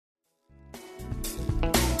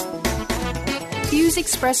views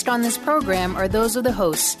expressed on this program are those of the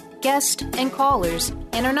hosts, guests, and callers,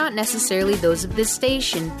 and are not necessarily those of this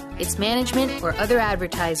station, its management, or other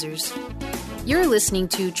advertisers. You're listening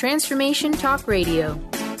to Transformation Talk Radio.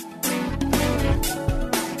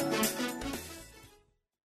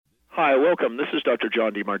 Hi, welcome. This is Dr.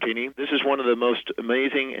 John DeMartini. This is one of the most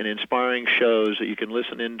amazing and inspiring shows that you can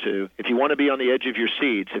listen into. If you want to be on the edge of your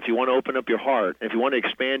seats, if you want to open up your heart, if you want to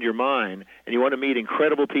expand your mind, and you want to meet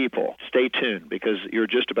incredible people, stay tuned because you're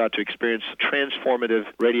just about to experience a transformative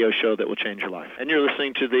radio show that will change your life. And you're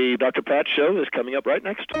listening to the Dr. Pat Show that's coming up right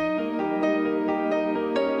next.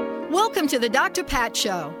 Welcome to the Dr. Pat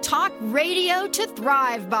Show. Talk radio to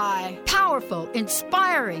thrive by. Powerful,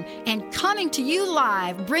 inspiring, and coming to you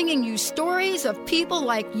live, bringing you stories of people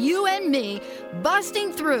like you and me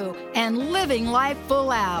busting through and living life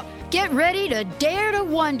full out. Get ready to dare to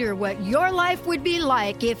wonder what your life would be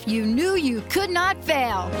like if you knew you could not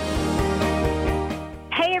fail.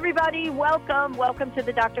 Hey, everybody. Welcome. Welcome to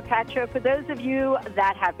the Dr. Pat Show. For those of you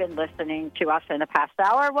that have been listening to us in the past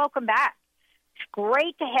hour, welcome back. It's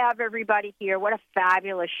great to have everybody here. What a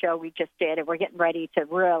fabulous show we just did, and we're getting ready to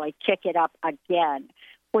really kick it up again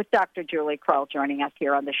with Dr. Julie Krull joining us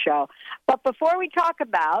here on the show. But before we talk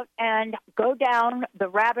about and go down the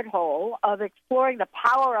rabbit hole of exploring the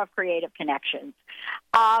power of creative connections,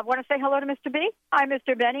 I want to say hello to Mr. B. Hi,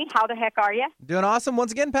 Mr. Benny. How the heck are you? Doing awesome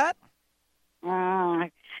once again, Pat.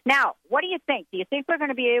 Now, what do you think? Do you think we're going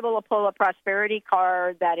to be able to pull a prosperity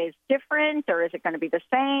card that is different, or is it going to be the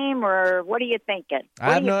same, or what are you thinking?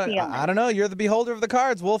 I don't know. You're the beholder of the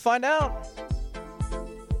cards. We'll find out.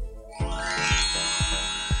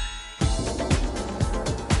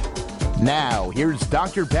 Now, here's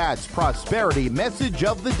Dr. Pat's prosperity message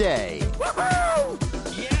of the day. Woo-hoo!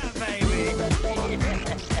 Yeah, baby.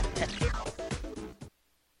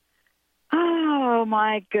 Oh,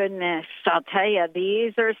 my goodness. I'll tell you,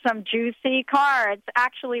 these are some juicy cards.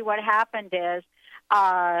 Actually, what happened is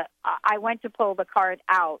I went to pull the card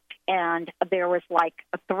out, and there was like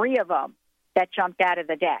 3 of them that jumped out of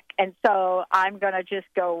the deck. And so I'm going to just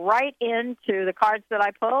go right into the cards that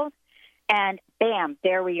I pulled, and bam,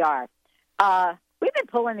 there we are. We've been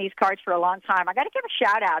pulling these cards for a long time. I got to give a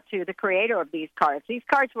shout-out to the creator of these cards. These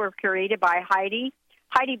cards were created by Heidi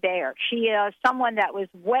Bayer. She is someone that was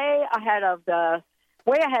way ahead of the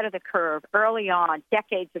curve early on,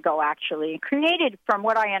 decades ago, actually, and created, from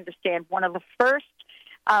what I understand, one of the first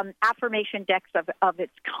affirmation decks of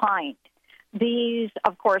its kind. These,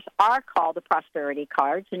 of course, are called the prosperity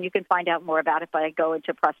cards, and you can find out more about it by going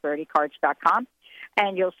to prosperitycards.com,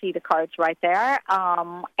 and you'll see the cards right there.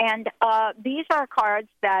 These are cards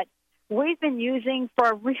that we've been using for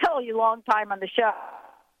a really long time on the show.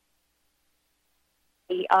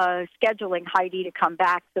 Scheduling Heidi to come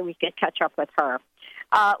back so we could catch up with her.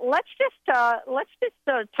 Let's just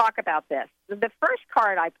talk about this. The first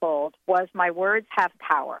card I pulled was My Words Have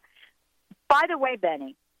Power. By the way,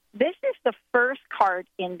 Benny, this is the first card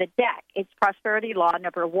in the deck. It's Prosperity Law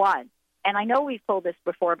number 1. And I know we've pulled this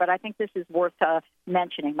before, but I think this is worth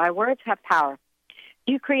mentioning. My words have power.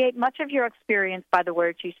 You create much of your experience by the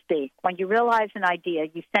words you speak. When you realize an idea,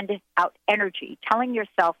 you send it out energy, telling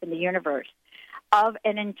yourself in the universe of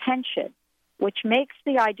an intention, which makes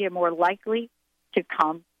the idea more likely to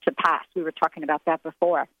come to pass. We were talking about that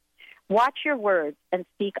before. Watch your words and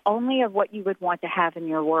speak only of what you would want to have in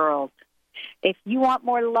your world. If you want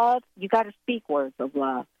more love, you got to speak words of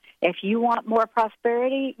love. If you want more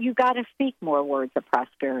prosperity, you got to speak more words of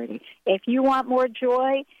prosperity. If you want more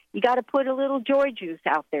joy, you got to put a little joy juice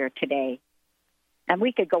out there today. And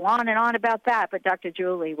we could go on and on about that, but Dr.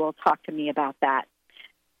 Julie will talk to me about that.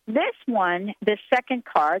 This one, the second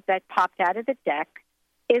card that popped out of the deck,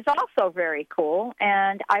 is also very cool,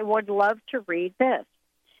 and I would love to read this.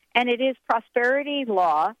 And it is Prosperity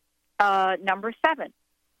Law number 7.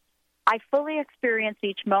 I fully experience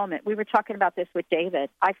each moment. We were talking about this with David.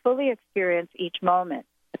 I fully experience each moment.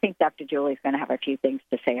 I think Dr. Julie's going to have a few things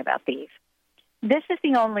to say about these. This is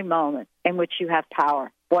the only moment in which you have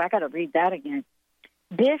power. Boy, I got to read that again.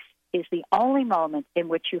 This is the only moment in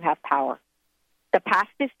which you have power. The past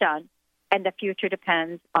is done, and the future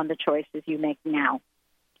depends on the choices you make now.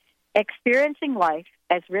 Experiencing life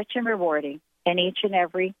as rich and rewarding in each and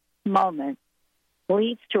every moment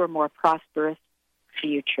leads to a more prosperous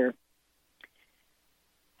future.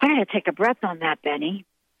 I got to take a breath on that, Benny.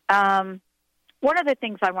 One of the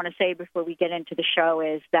things I want to say before we get into the show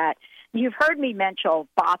is that you've heard me mention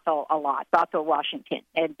Bothell a lot, Bothell, Washington.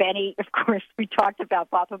 And Benny, of course, we talked about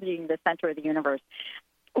Bothell being the center of the universe.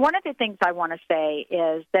 One of the things I want to say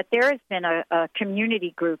is that there has been a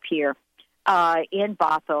community group here in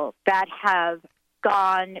Bothell that have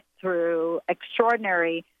gone through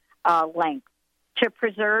extraordinary lengths to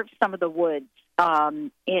preserve some of the woods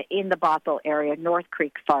in the Bothell area, North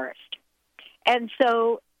Creek Forest. And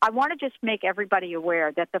so I want to just make everybody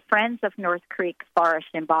aware that the Friends of North Creek Forest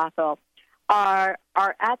in Bothell are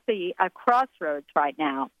at the crossroads right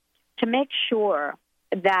now to make sure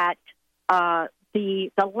that the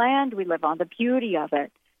land we live on, the beauty of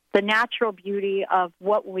it, the natural beauty of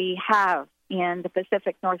what we have in the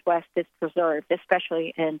Pacific Northwest is preserved,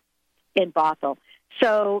 especially in Bothell.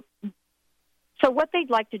 So what they'd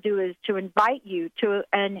like to do is to invite you to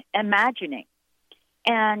an imagining.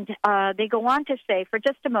 And they go on to say, for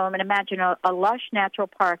just a moment, imagine a lush natural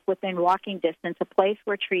park within walking distance, a place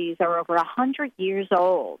where trees are over 100 years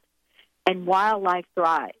old and wildlife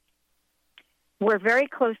thrives. We're very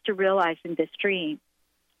close to realizing this dream.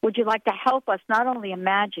 Would you like to help us not only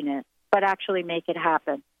imagine it, but actually make it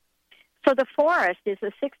happen? So the forest is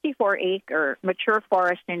a 64-acre mature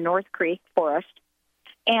forest in North Creek Forest,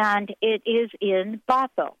 and it is in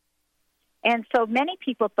Bothell. And so many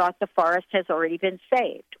people thought the forest has already been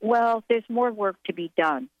saved. Well, there's more work to be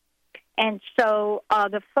done. And so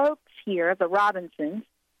the folks here, the Robinsons,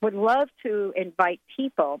 would love to invite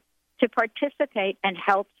people to participate and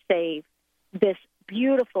help save this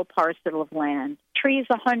beautiful parcel of land. Trees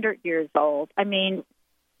 100 years old. I mean,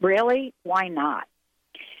 really? Why not?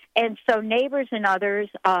 And so neighbors and others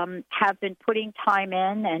have been putting time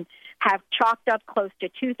in and have chalked up close to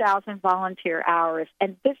 2,000 volunteer hours.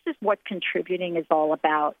 And this is what contributing is all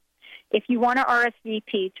about. If you want to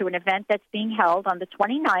RSVP to an event that's being held on the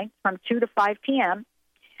 29th from 2 to 5 p.m.,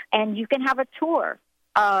 and you can have a tour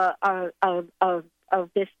of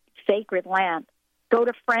this sacred land, go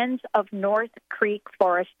to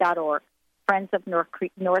friendsofnorthcreekforest.org,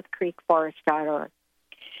 friendsofnorthcreekforest.org.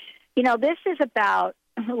 You know, this is about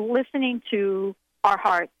listening to our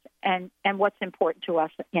hearts and what's important to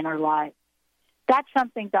us in our lives. That's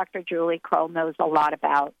something Dr. Julie Krull knows a lot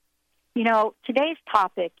about. You know, today's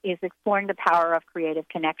topic is exploring the power of creative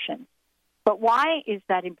connection. But why is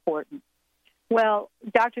that important? Well,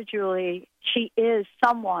 Dr. Julie, she is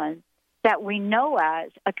someone that we know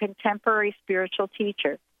as a contemporary spiritual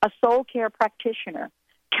teacher, a soul care practitioner,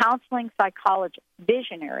 counseling psychologist,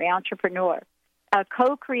 visionary entrepreneur, a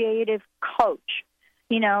co-creative coach.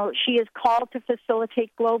 You know, she is called to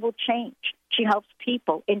facilitate global change. She helps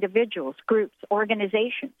people, individuals, groups,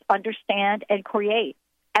 organizations understand and create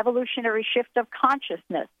evolutionary shift of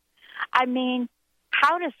consciousness. I mean,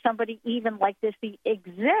 how does somebody even like this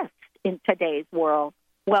exist in today's world?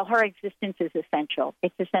 Well, her existence is essential.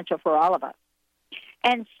 It's essential for all of us.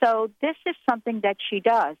 And so this is something that she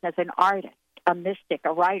does as an artist, a mystic,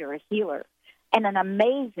 a writer, a healer, and an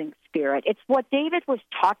amazing spirit. It's what David was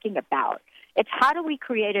talking about. It's how do we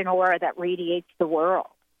create an aura that radiates the world?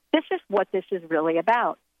 This is what this is really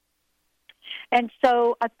about. And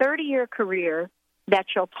so a 30-year career that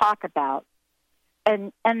she'll talk about,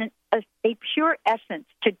 and a pure essence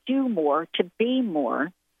to do more, to be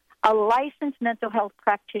more, a licensed mental health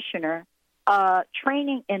practitioner,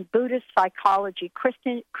 training in Buddhist psychology,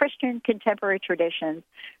 Christian contemporary traditions,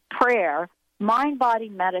 prayer, mind-body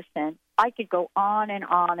medicine. I could go on and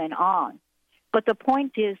on and on. But the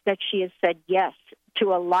point is that she has said yes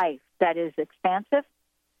to a life that is expansive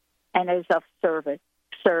and is of service.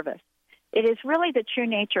 It is really the true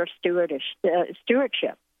nature of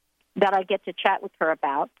stewardship that I get to chat with her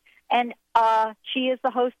about. And she is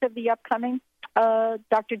the host of the upcoming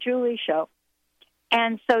Dr. Julie Show.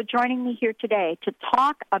 And so joining me here today to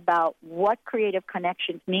talk about what creative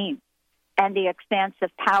connections mean and the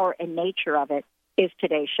expansive power and nature of it is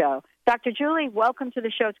today's show. Dr. Julie, welcome to the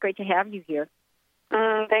show. It's great to have you here.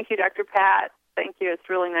 Thank you, Dr. Pat. Thank you. It's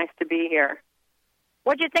really nice to be here.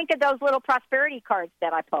 What did you think of those little prosperity cards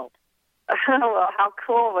that I pulled? Well, how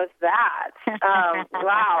cool was that?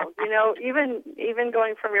 Wow. You know, even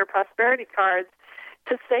going from your prosperity cards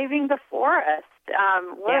to saving the forest.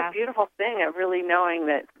 What a beautiful thing of really knowing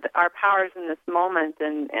that our power is in this moment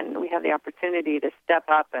and we have the opportunity to step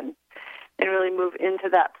up and really move into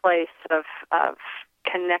that place of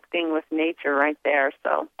connecting with nature right there.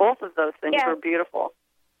 So both of those things were beautiful.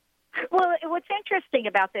 Well, what's interesting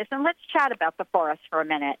about this, and let's chat about the forest for a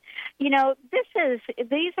minute. You know,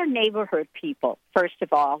 these are neighborhood people, first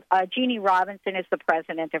of all. Jeannie Robinson is the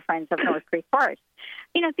president of Friends of North Creek Forest.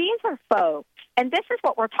 You know, these are folks, and this is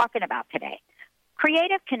what we're talking about today.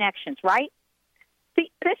 Creative connections, right? This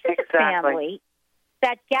is a family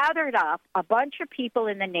that gathered up a bunch of people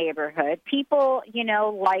in the neighborhood, people, you know,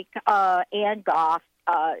 like Ann Goff,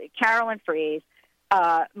 Carolyn Fries,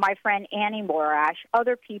 my friend Annie Morash,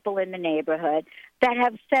 other people in the neighborhood that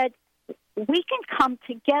have said, we can come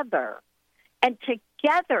together And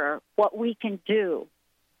together, what we can do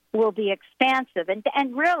will be expansive.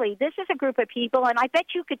 And really, this is a group of people, and I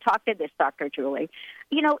bet you could talk to this, Dr. Julie.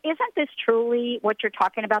 You know, isn't this truly what you're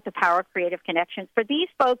talking about, the power of creative connections? For these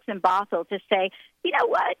folks in Bothell to say, you know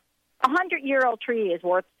what, a 100-year-old tree is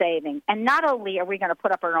worth saving. And not only are we going to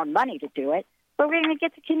put up our own money to do it, but we're going to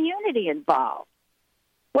get the community involved.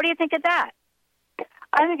 What do you think of that?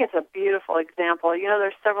 I think it's a beautiful example. You know,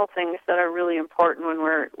 there's several things that are really important when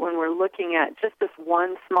we're looking at just this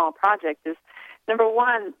one small project. Is number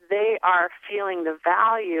one, they are feeling the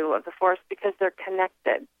value of the forest because they're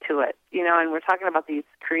connected to it. You know, and we're talking about these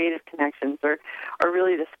creative connections, or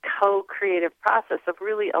really this co-creative process of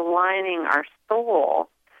really aligning our soul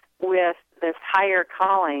with this higher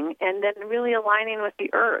calling, and then really aligning with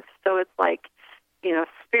the earth. So it's like, you know,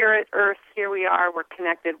 spirit, earth, here we are, we're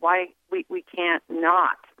connected. Why we can't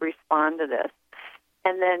not respond to this?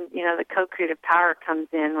 And then, you know, the co-creative power comes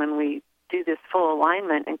in when we do this full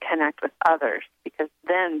alignment and connect with others, because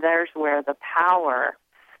then there's where the power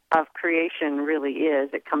of creation really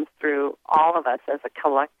is. It comes through all of us as a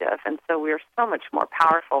collective. And so we're so much more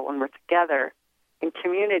powerful when we're together in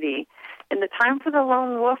community. And the time for the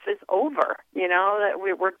lone wolf is over, you know, that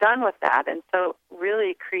we're done with that. And so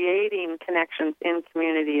really creating connections in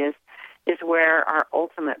community is where our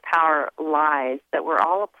ultimate power lies, that we're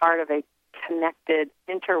all a part of a connected,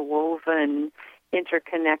 interwoven,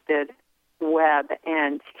 interconnected web.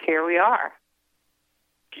 And here we are.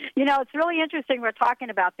 You know, it's really interesting we're talking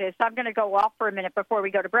about this. I'm going to go off for a minute before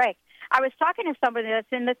we go to break. I was talking to somebody that's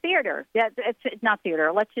in the theater. Yeah, it's not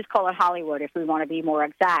theater. Let's just call it Hollywood if we want to be more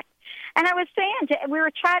exact. And I was saying, we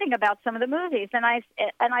were chatting about some of the movies, and I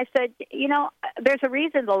said, you know, there's a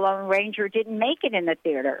reason The Lone Ranger didn't make it in the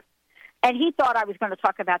theater. And he thought I was going to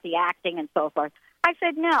talk about the acting and so forth. I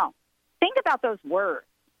said, no, think about those words.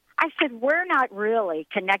 I said, we're not really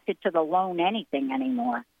connected to the lone anything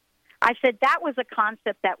anymore. I said, that was a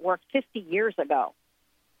concept that worked 50 years ago.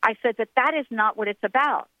 I said that is not what it's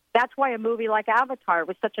about. That's why a movie like Avatar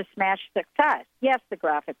was such a smash success. Yes, the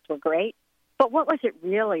graphics were great, but what was it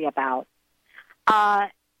really about?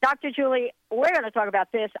 Dr. Julie, we're going to talk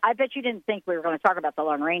about this. I bet you didn't think we were going to talk about the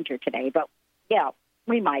Lone Ranger today, but yeah,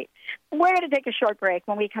 we might. We're going to take a short break.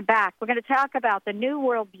 When we come back, we're going to talk about the new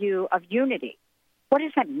worldview of unity. What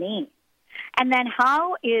does that mean? And then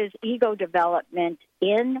how is ego development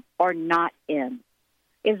in or not in?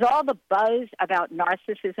 Is all the buzz about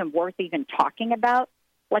narcissism worth even talking about?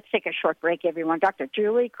 Let's take a short break, everyone. Dr.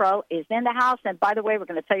 Julie Krull is in the house. And by the way, we're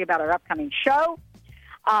going to tell you about our upcoming show.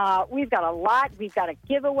 We've got a lot. We've got a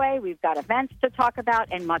giveaway. We've got events to talk about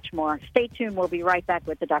and much more. Stay tuned. We'll be right back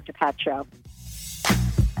with the Dr. Pat Show.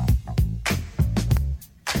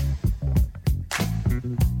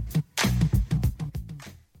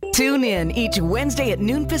 Tune in each Wednesday at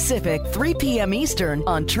noon Pacific, 3 p.m. Eastern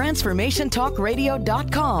on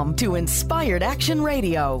TransformationTalkRadio.com to Inspired Action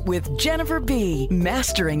Radio with Jennifer B.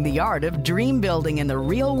 Mastering the art of dream building in the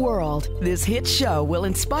real world. This hit show will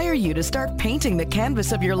inspire you to start painting the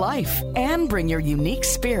canvas of your life and bring your unique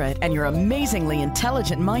spirit and your amazingly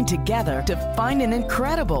intelligent mind together to find an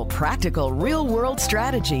incredible, practical, real-world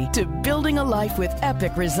strategy to building a life with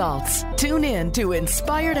epic results. Tune in to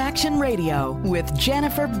Inspired Action Radio with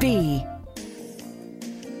Jennifer B.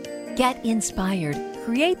 Get inspired.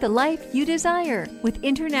 Create the life you desire with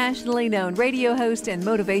internationally known radio host and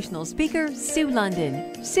motivational speaker, Sue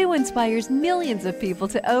London. Sue inspires millions of people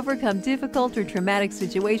to overcome difficult or traumatic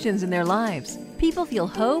situations in their lives. People feel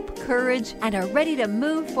hope, courage, and are ready to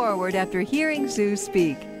move forward after hearing Sue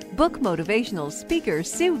speak. Book motivational speaker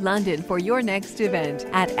Sue London for your next event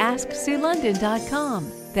at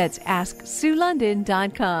AskSueLondon.com. That's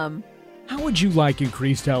AskSueLondon.com. How would you like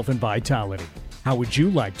increased health and vitality? How would you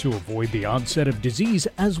like to avoid the onset of disease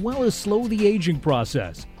as well as slow the aging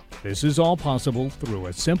process? This is all possible through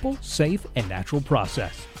a simple, safe, and natural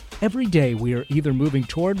process. Every day we are either moving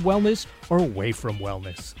toward wellness or away from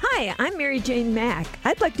wellness. Hi, I'm Mary Jane Mack.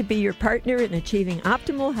 I'd like to be your partner in achieving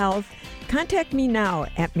optimal health. Contact me now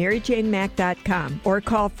at MaryJaneMack.com or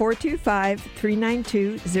call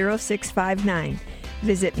 425-392-0659.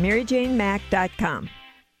 Visit MaryJaneMack.com.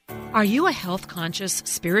 Are you a health-conscious,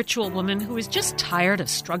 spiritual woman who is just tired of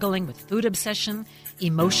struggling with food obsession,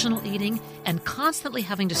 emotional eating, and constantly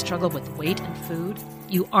having to struggle with weight and food?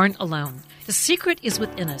 You aren't alone. The secret is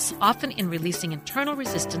within us, often in releasing internal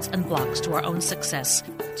resistance and blocks to our own success.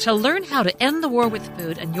 To learn how to end the war with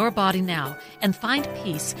food and your body now and find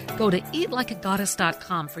peace, go to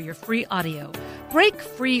eatlikeagoddess.com for your free audio. Break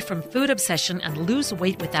free from food obsession and lose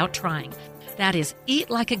weight without trying. That is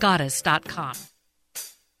eatlikeagoddess.com.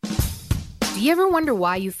 Do you ever wonder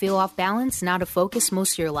why you feel off balance and out of focus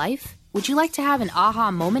most of your life? Would you like to have an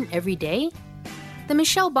aha moment every day? The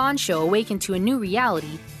Michelle Bond Show, Awaken to a New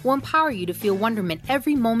Reality, will empower you to feel wonderment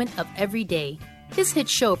every moment of every day. This hit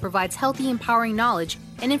show provides healthy, empowering knowledge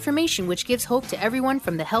and information which gives hope to everyone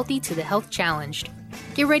from the healthy to the health challenged.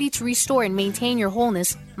 Get ready to restore and maintain your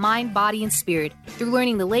wholeness, mind, body, and spirit through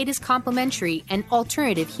learning the latest complementary and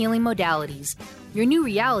alternative healing modalities. Your new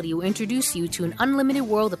reality will introduce you to an unlimited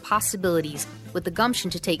world of possibilities with the gumption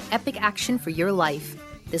to take epic action for your life.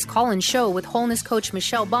 This call-in show with wholeness coach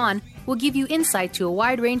Michelle Bond will give you insight to a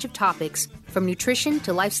wide range of topics, from nutrition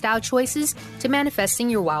to lifestyle choices to manifesting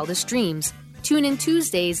your wildest dreams. Tune in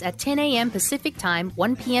Tuesdays at 10 a.m. Pacific Time,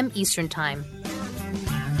 1 p.m. Eastern Time.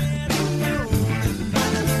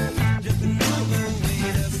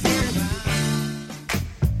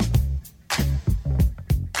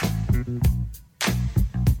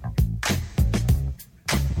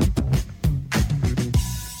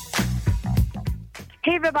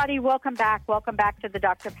 Hey, everybody. Welcome back. Welcome back to the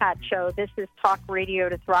Dr. Pat Show. This is Talk Radio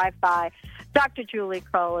to Thrive By. Dr. Julie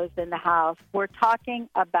Krull is in the house. We're talking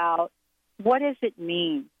about what does it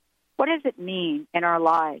mean? What does it mean in our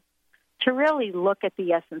lives to really look at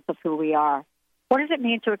the essence of who we are? What does it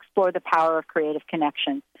mean to explore the power of creative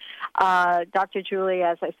connections? Dr. Julie,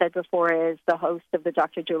 as I said before, is the host of the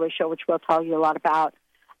Dr. Julie Show, which we'll tell you a lot about.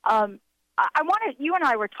 You and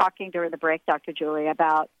I were talking during the break, Dr. Julie,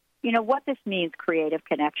 about what this means, creative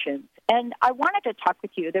connections. And I wanted to talk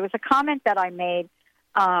with you. There was a comment that I made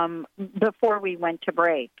before we went to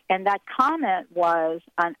break, and that comment was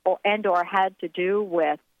or had to do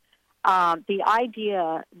with the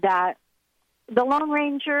idea that the Lone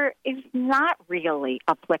Ranger is not really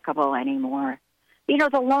applicable anymore.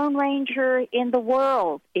 The Lone Ranger in the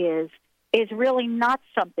world is really not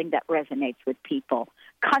something that resonates with people.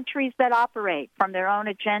 Countries that operate from their own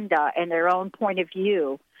agenda and their own point of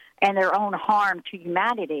view and their own harm to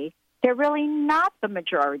humanity, they're really not the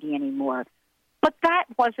majority anymore. But that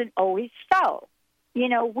wasn't always so.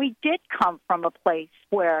 We did come from a place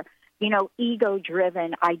where,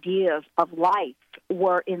 ego-driven ideas of life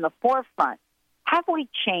were in the forefront. Have we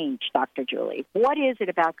changed, Dr. Julie? What is it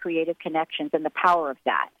about creative connections and the power of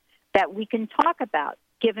that we can talk about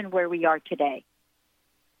given where we are today?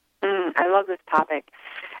 I love this topic.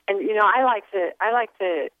 And, I like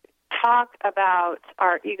to talk about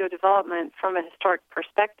our ego development from a historic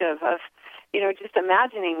perspective of, just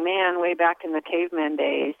imagining man way back in the caveman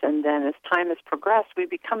days, and then as time has progressed, we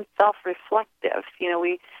become self-reflective.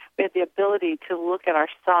 We had the ability to look at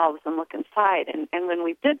ourselves and look inside, and when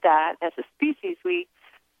we did that as a species, we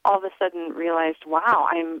all of a sudden realized, wow,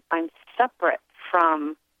 I'm separate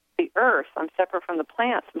from the earth, I'm separate from the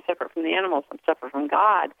plants, I'm separate from the animals, I'm separate from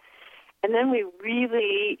God. And then we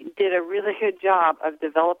really did a really good job of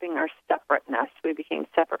developing our separateness. We became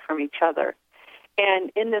separate from each other.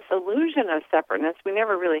 And in this illusion of separateness, we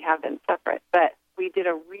never really have been separate, but we did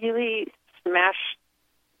a really smash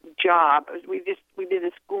job. We did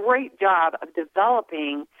this great job of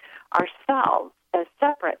developing ourselves as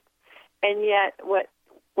separate. And yet what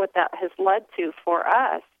that has led to for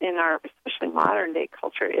us in our especially modern day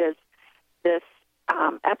culture is this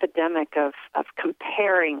epidemic of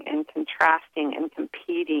comparing and contrasting and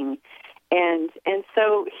competing. And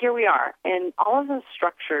so here we are. And all of those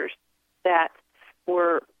structures that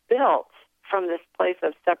were built from this place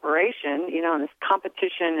of separation, and this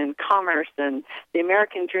competition and commerce and the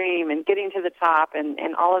American dream and getting to the top and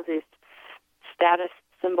all of this status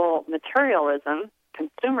symbol materialism,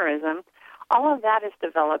 consumerism, all of that is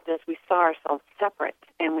developed as we saw ourselves separate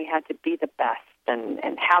and we had to be the best and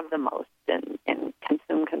have the most and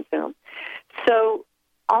consume. So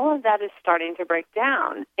all of that is starting to break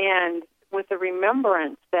down. And with the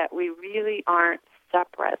remembrance that we really aren't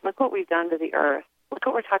separate, look what we've done to the earth. Look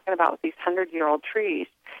what we're talking about with these 100-year-old trees.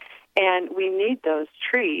 And we need those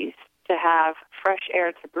trees to have fresh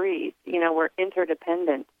air to breathe. We're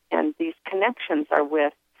interdependent. And these connections are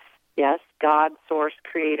with, yes, God, source,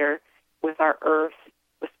 creator, with our earth,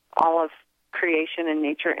 with all of creation and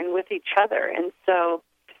nature, and with each other. And so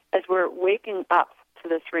as we're waking up to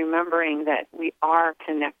this remembering that we are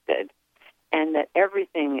connected and that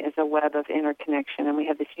everything is a web of interconnection and we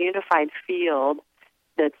have this unified field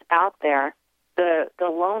that's out there, the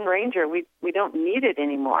Lone Ranger, we don't need it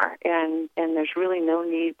anymore. And there's really no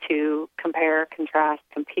need to compare, contrast,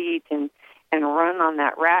 compete, and run on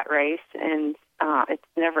that rat race, and it's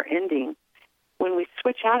never ending. When we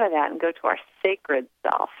switch out of that and go to our sacred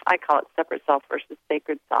self, I call it separate self versus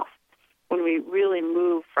sacred self, when we really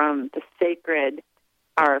move from the sacred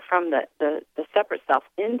or from the separate self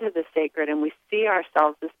into the sacred, and we see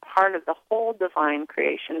ourselves as part of the whole divine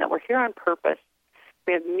creation, that we're here on purpose,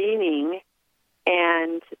 we have meaning,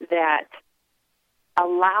 and that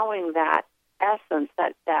allowing that essence,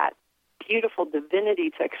 that beautiful divinity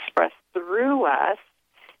to express through us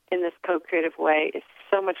in this co-creative way is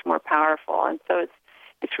so much more powerful. And so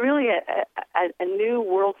it's really a new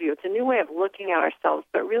worldview. It's a new way of looking at ourselves,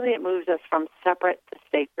 but really it moves us from separate to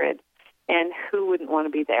sacred. And who wouldn't want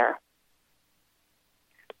to be there?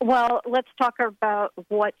 Well, let's talk about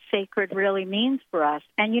what sacred really means for us.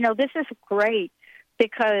 And, this is great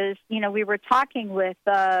because, we were talking with,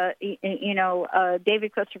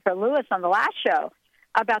 David Christopher Lewis on the last show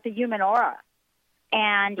about the human aura.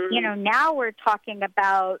 And, now we're talking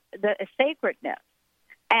about the sacredness.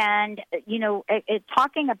 And,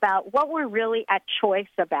 talking about what we're really at choice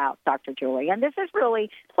about, Dr. Julie. And this is really,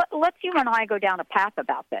 let's you and I go down a path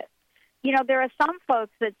about this. There are some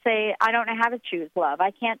folks that say, I don't know how to choose love.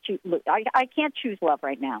 I can't choose love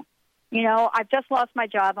right now. I've just lost my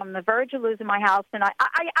job. I'm on the verge of losing my house. And I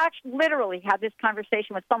actually literally had this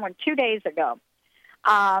conversation with someone 2 days ago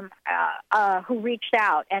who reached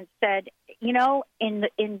out and said,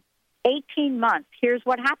 in 18 months, here's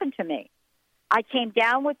what happened to me. I came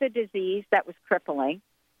down with a disease that was crippling.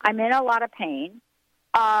 I'm in a lot of pain.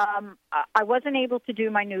 I wasn't able to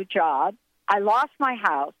do my new job. I lost my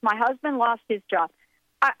house. My husband lost his job.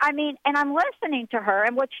 And I'm listening to her,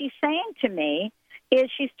 and what she's saying to me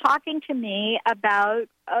is she's talking to me about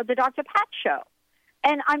the Dr. Pat show.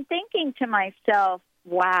 And I'm thinking to myself,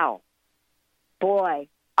 wow, boy,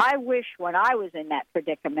 I wish when I was in that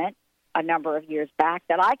predicament a number of years back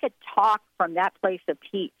that I could talk from that place of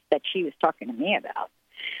peace that she was talking to me about.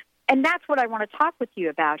 And that's what I want to talk with you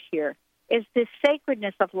about here, is this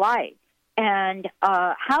sacredness of life. And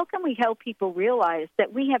how can we help people realize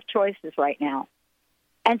that we have choices right now?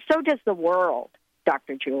 And so does the world,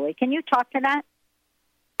 Dr. Julie. Can you talk to that?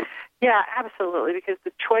 Yeah, absolutely, because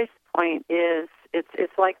the choice point is,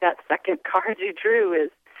 it's like that second card you drew, is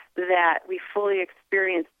that we fully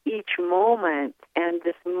experience each moment, and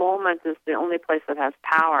this moment is the only place that has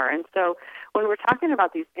power. And so when we're talking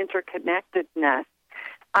about these interconnectedness,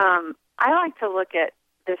 I like to look at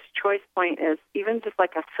this choice point as even just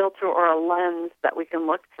like a filter or a lens that we can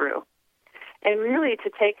look through. And really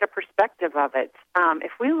to take a perspective of it,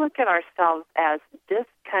 if we look at ourselves as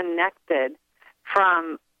disconnected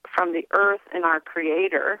from the earth and our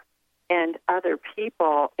Creator and other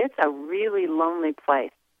people, it's a really lonely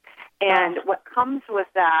place. And what comes with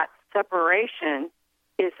that separation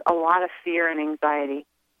is a lot of fear and anxiety,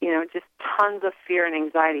 just tons of fear and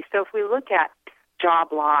anxiety. So if we look at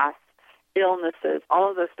job loss, illnesses, all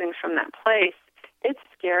of those things from that place, it's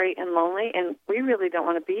scary and lonely, and we really don't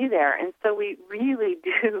want to be there. And so we really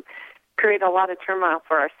do create a lot of turmoil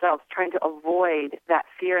for ourselves, trying to avoid that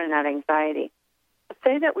fear and that anxiety.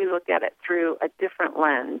 Say that we look at it through a different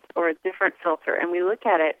lens or a different filter, and we look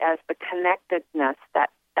at it as the connectedness, that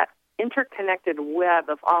interconnected web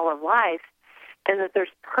of all of life, and that there's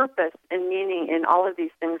purpose and meaning in all of these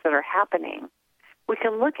things that are happening. We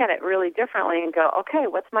can look at it really differently and go, okay,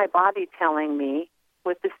 what's my body telling me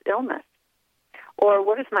with this illness? Or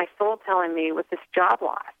what is my soul telling me with this job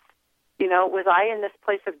loss? Was I in this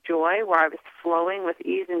place of joy where I was flowing with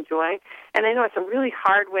ease and joy? And I know it's a really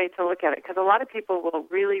hard way to look at it, because a lot of people will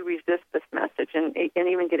really resist this message and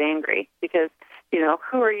even get angry because,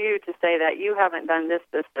 who are you to say that you haven't done this?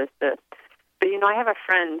 But, I have a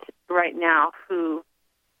friend right now who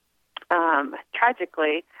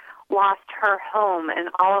tragically lost her home and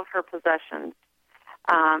all of her possessions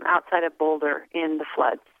outside of Boulder in the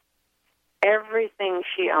floods. Everything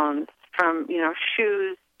she owns, from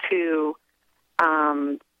shoes to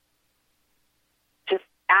just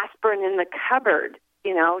aspirin in the cupboard,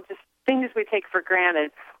 just things we take for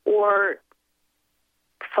granted, or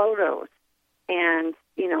photos and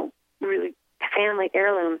really family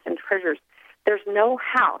heirlooms and treasures. There's no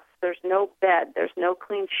house, there's no bed, there's no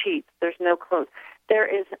clean sheets, there's no clothes. There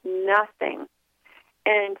is nothing.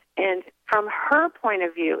 And from her point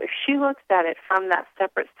of view, if she looks at it from that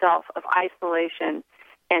separate self of isolation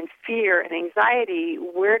and fear and anxiety,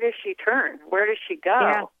 where does she turn? Where does she go?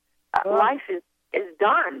 Yeah. Life is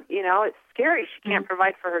done. It's scary. She can't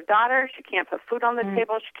provide for her daughter. She can't put food on the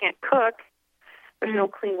table. She can't cook. There's no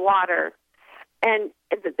clean water. And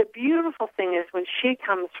the beautiful thing is when she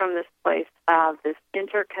comes from this place of this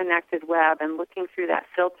interconnected web and looking through that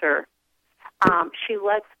filter, she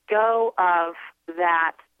lets go of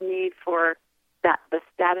that need for the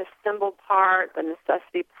status symbol part, the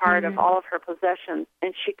necessity part of all of her possessions,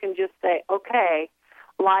 and she can just say, okay,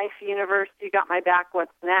 life, universe, you got my back,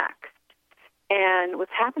 what's next? And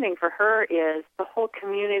what's happening for her is the whole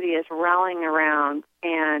community is rallying around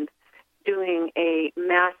and doing a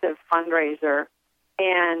massive fundraiser,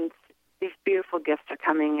 and these beautiful gifts are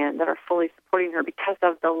coming in that are fully supporting her because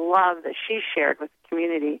of the love that she shared with the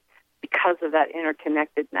community, because of that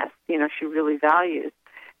interconnectedness. She really values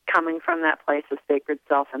coming from that place of sacred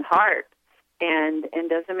self and heart, and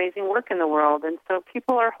does amazing work in the world. And so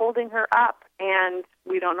people are holding her up, and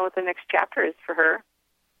we don't know what the next chapter is for her,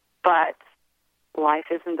 but life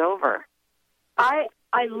isn't over. I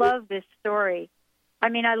love this story. I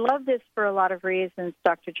mean, I love this for a lot of reasons,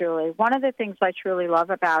 Dr. Julie. One of the things I truly love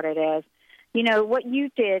about it is, what you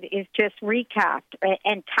did is just recapped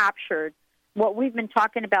and captured what we've been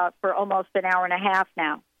talking about for almost an hour and a half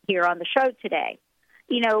now here on the show today.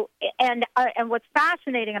 And what's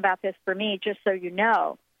fascinating about this for me, just so you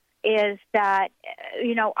know, is that,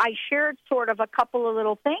 I shared sort of a couple of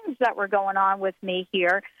little things that were going on with me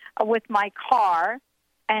here with my car,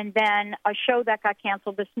 and then a show that got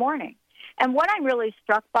canceled this morning. And what I'm really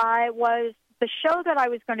struck by was the show that I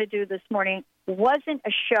was going to do this morning wasn't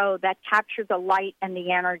a show that captured the light and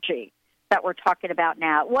the energy that we're talking about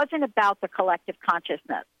now. It wasn't about the collective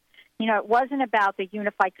consciousness. It wasn't about the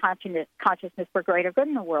unified consciousness for greater good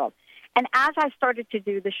in the world. And as I started to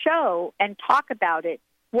do the show and talk about it,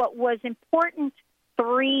 what was important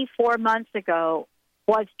 3-4 months ago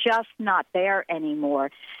was just not there anymore.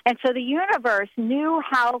 And so the universe knew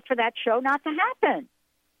how for that show not to happen,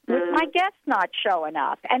 with my guests not showing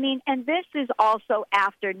up. And this is also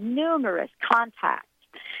after numerous contacts.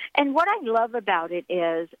 And what I love about it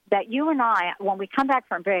is that you and I, when we come back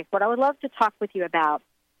from break, what I would love to talk with you about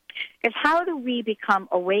is how do we become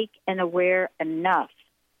awake and aware enough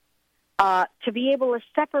to be able to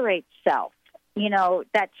separate self,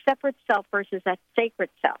 that separate self versus that sacred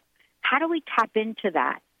self. How do we tap into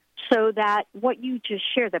that so that what you just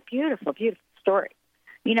shared, the beautiful, beautiful story,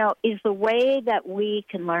 is the way that we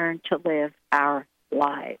can learn to live our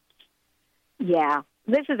lives? Yeah,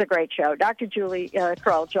 this is a great show. Dr. Julie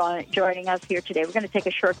Krull joining us here today. We're going to take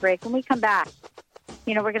a short break. When we come back,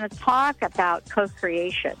 we're going to talk about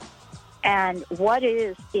co-creation and what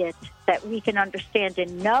is it that we can understand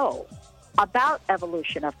and know about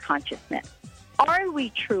evolution of consciousness. Are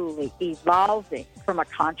we truly evolving from a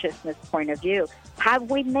consciousness point of view? Have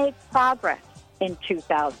we made progress in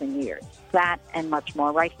 2,000 years? That and much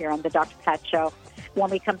more right here on the Dr. Pat Show. When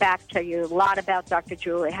we come back, tell you a lot about Dr.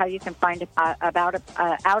 Julie, how you can find out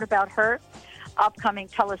about her, upcoming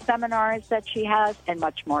teleseminars that she has, and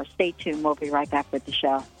much more. Stay tuned. We'll be right back with the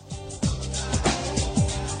show.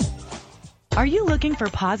 Are you looking for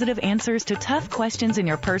positive answers to tough questions in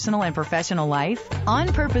your personal and professional life?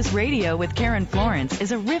 On Purpose Radio with Karen Florence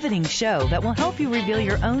is a riveting show that will help you reveal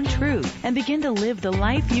your own truth and begin to live the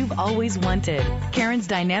life you've always wanted. Karen's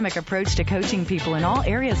dynamic approach to coaching people in all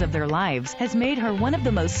areas of their lives has made her one of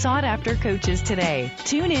the most sought-after coaches today.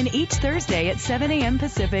 Tune in each Thursday at 7 a.m.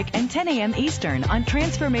 Pacific and 10 a.m. Eastern on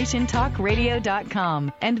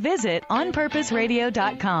TransformationTalkRadio.com and visit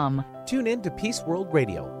OnPurposeRadio.com. Tune in to Peace World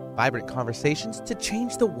Radio. Vibrant conversations to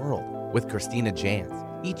change the world with Christina Jans.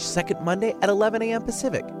 Each second Monday at 11 a.m.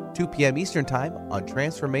 Pacific, 2 p.m. Eastern Time on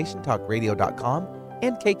TransformationTalkRadio.com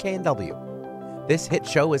and KKNW. This hit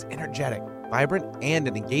show is energetic, vibrant, and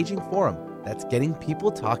an engaging forum that's getting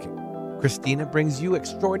people talking. Christina brings you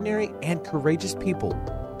extraordinary and courageous people,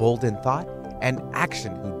 bold in thought and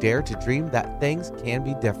action who dare to dream that things can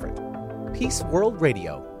be different. Peace World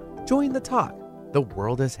Radio. Join the talk. The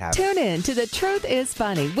world is happy. Tune in to The Truth is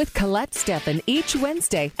Funny with Colette Steffen each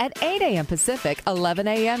Wednesday at 8 a.m. Pacific, 11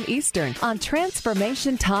 a.m. Eastern on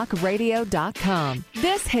TransformationTalkRadio.com.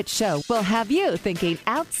 This hit show will have you thinking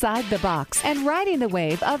outside the box and riding the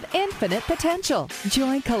wave of infinite potential.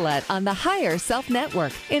 Join Colette on the Higher Self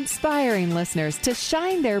Network, inspiring listeners to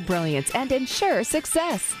shine their brilliance and ensure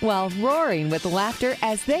success while roaring with laughter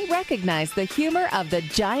as they recognize the humor of the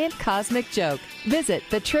giant cosmic joke. Visit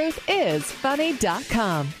thetruthисfunny.com.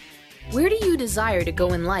 Where do you desire to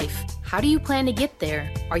go in life? How do you plan to get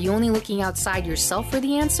there? Are you only looking outside yourself for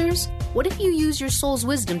the answers? What if you use your soul's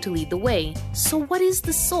wisdom to lead the way? So what is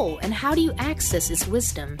the soul and how do you access its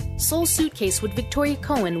wisdom? Soul Suitcase with Victoria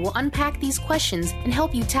Cohen will unpack these questions and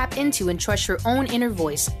help you tap into and trust your own inner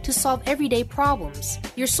voice to solve everyday problems.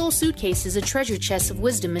 Your Soul Suitcase is a treasure chest of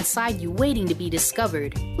wisdom inside you waiting to be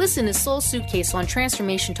discovered. Listen to Soul Suitcase on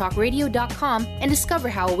TransformationTalkRadio.com and discover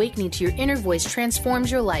how awakening to your inner voice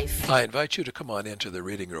transforms your life. I invite you to come on into the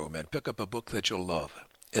reading room and pick up a book that you'll love.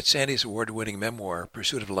 It's Sandy's award-winning memoir,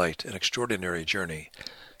 Pursuit of Light, An Extraordinary Journey.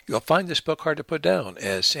 You'll find this book hard to put down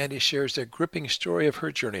as Sandy shares the gripping story of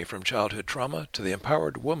her journey from childhood trauma to the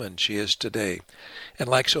empowered woman she is today. And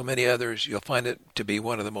like so many others, you'll find it to be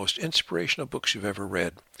one of the most inspirational books you've ever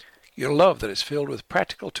read. You'll love that it's filled with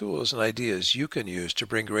practical tools and ideas you can use to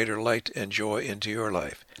bring greater light and joy into your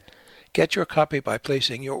life. Get your copy by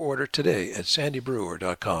placing your order today at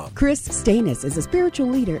sandybrewer.com. Chris Stanis is a spiritual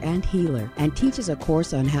leader and healer and teaches a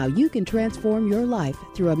course on how you can transform your life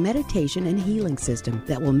through a meditation and healing system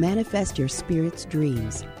that will manifest your spirit's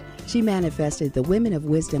dreams. She manifested the Women of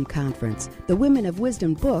Wisdom Conference, the Women of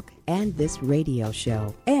Wisdom book, and this radio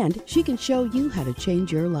show. And she can show you how to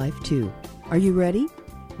change your life too. Are you ready?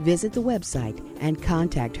 Visit the website and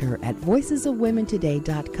contact her at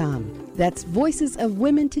voicesofwomentoday.com. That's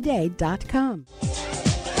voicesofwomentoday.com.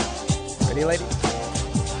 Ready, lady?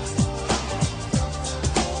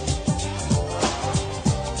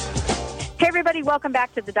 Hey, everybody, welcome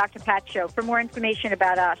back to the Dr. Pat Show. For more information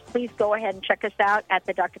about us, please go ahead and check us out at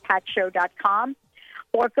thedrpatshow.com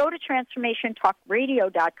or go to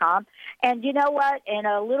transformationtalkradio.com. And you know what? In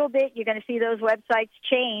a little bit, you're going to see those websites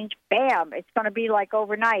change. Bam! It's going to be like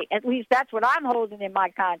overnight. At least that's what I'm holding in my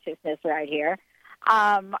consciousness right here.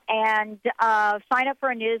 And sign up for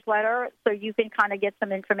a newsletter so you can kind of get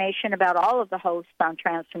some information about all of the hosts on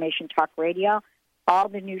Transformation Talk Radio, all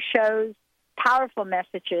the new shows, powerful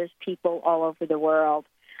messages, people all over the world.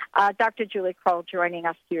 Dr. Julie Krull joining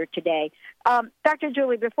us here today. Dr.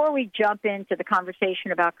 Julie, before we jump into the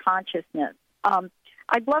conversation about consciousness,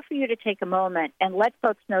 I'd love for you to take a moment and let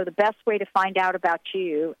folks know the best way to find out about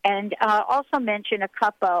you, and also mention a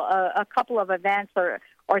couple of events or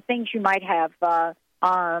things you might have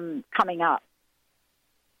coming up.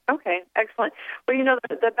 Okay, excellent. Well, you know,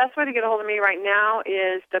 the best way to get a hold of me right now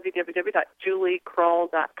is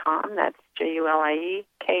www.juliekrull.com. That's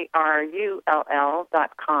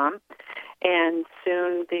JULIEKRULL.com. And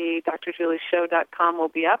soon the drjulieshow.com will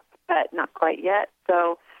be up, but not quite yet.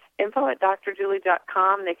 So info at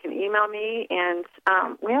drjulie.com. They can email me, and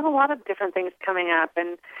we have a lot of different things coming up.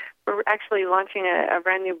 And we're actually launching a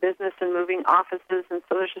brand new business and moving offices, and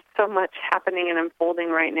so there's just so much happening and unfolding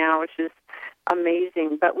right now, which is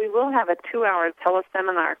amazing. But we will have a 2-hour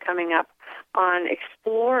teleseminar coming up on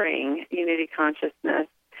exploring unity consciousness,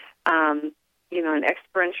 an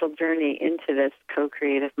experiential journey into this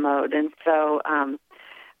co-creative mode. And so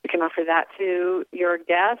we can offer that to your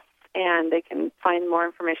guests, and they can find more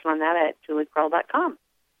information on that at juliekrull.com.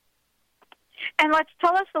 And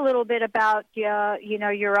tell us a little bit about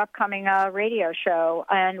your upcoming radio show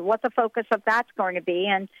and what the focus of that's going to be,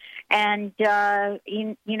 and how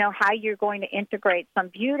you're going to integrate some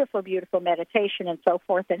beautiful, beautiful meditation and so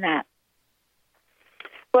forth in that.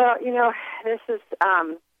 Well, this is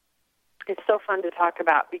it's so fun to talk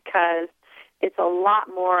about because it's a lot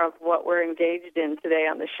more of what we're engaged in today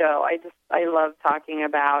on the show. I love talking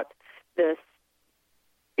about this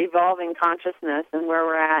evolving consciousness and where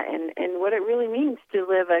we're at and what it really means to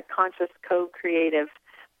live a conscious co-creative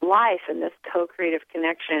life and this co-creative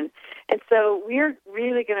connection. And so we're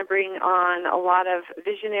really going to bring on a lot of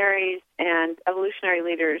visionaries and evolutionary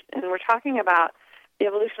leaders, and we're talking about the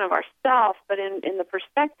evolution of ourself, but in the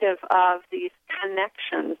perspective of these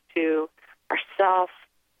connections to ourself,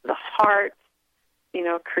 the heart,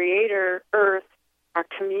 creator, earth, our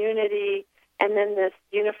community, and then this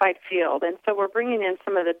unified field. And so we're bringing in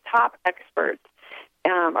some of the top experts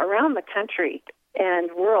around the country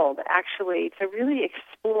and world, actually, to really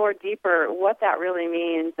explore deeper what that really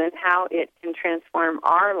means and how it can transform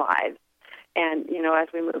our lives. And, as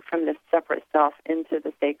we move from this separate self into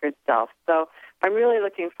the sacred self. So I'm really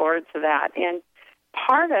looking forward to that. And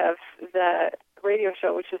part of the radio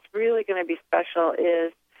show, which is really going to be special,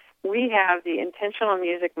 is we have the intentional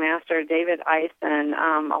music master, David Eisen.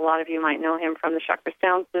 A lot of you might know him from the Chakra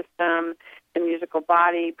Sound System, the Musical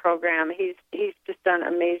Body program. He's just done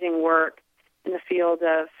amazing work in the field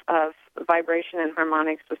of vibration and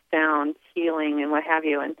harmonics with sound, healing, and what have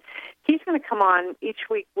you. And he's going to come on each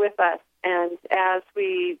week with us. And as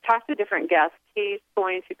we talk to different guests, he's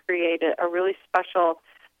going to create a really special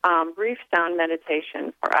brief sound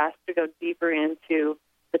meditation for us to go deeper into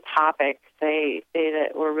the topic. Say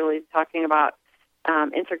that we're really talking about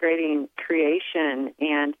integrating creation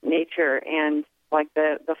and nature and like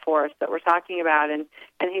the forest that we're talking about. And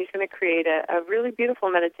he's going to create a really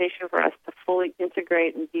beautiful meditation for us to fully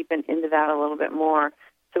integrate and deepen into that a little bit more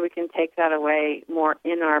so we can take that away more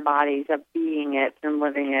in our bodies of being it and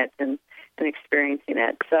living it and experiencing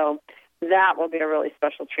it. So that will be a really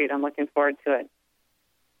special treat. I'm looking forward to it.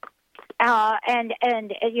 And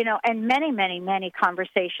many, many, many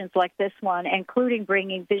conversations like this one, including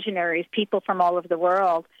bringing visionaries, people from all over the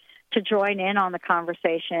world, to join in on the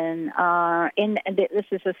conversation. This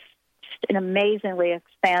is an amazingly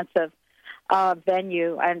expansive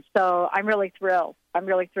venue, and so I'm really thrilled. I'm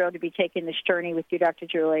really thrilled to be taking this journey with you, Dr.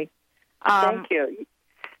 Julie. Thank you.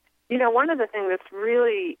 One of the things that's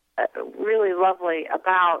really, really lovely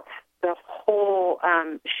about the whole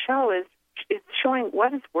show is showing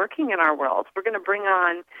what is working in our world. We're going to bring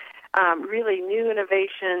on really new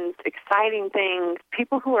innovations, exciting things,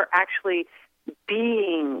 people who are actually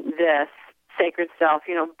being this sacred self,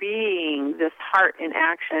 being this heart in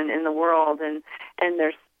action in the world. And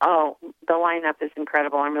there's, the lineup is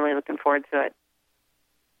incredible. I'm really looking forward to it.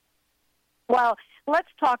 Well, let's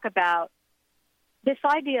talk about this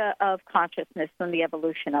idea of consciousness and the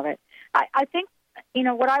evolution of it. I think,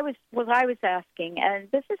 what I was asking,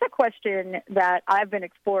 and this is a question that I've been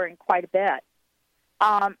exploring quite a bit,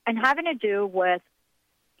 and having to do with,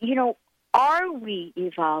 are we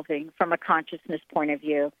evolving from a consciousness point of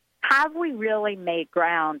view? Have we really made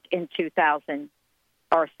ground in 2,000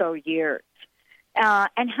 or so years?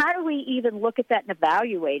 And how do we even look at that and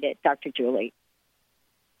evaluate it, Dr. Julie?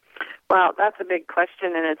 Well, that's a big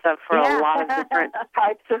question, and it's up for a lot of different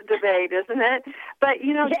types of debate, isn't it? But,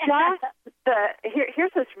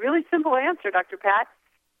 here's this really simple answer, Dr. Pat.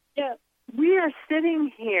 Yeah. We are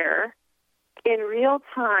sitting here in real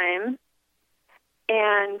time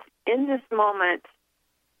and in this moment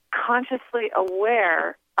consciously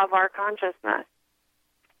aware of our consciousness.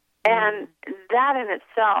 And that in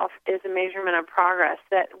itself is a measurement of progress,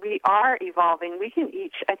 that we are evolving. We can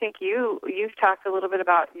each, I think you've talked a little bit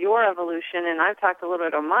about your evolution, and I've talked a little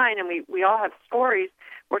bit of mine, and we all have stories.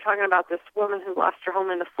 We're talking about this woman who lost her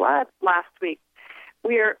home in the flood last week.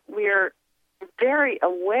 We're very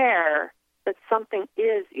aware that something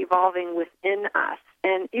is evolving within us.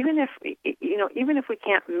 And even if we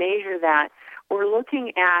can't measure that, we're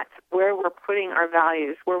looking at where we're putting our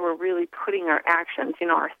values, where we're really putting our actions,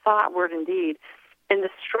 our thought, word, and deed. And the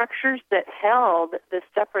structures that held the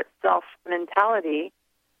separate self mentality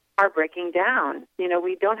are breaking down.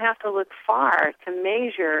 We don't have to look far to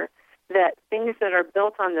measure that things that are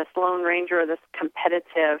built on this Lone Ranger or this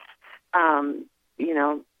competitive,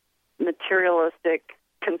 materialistic,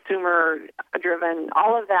 consumer-driven,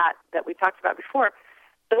 all of that we talked about before,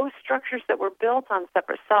 those structures that were built on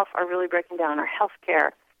separate self are really breaking down. Our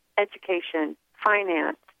healthcare, education,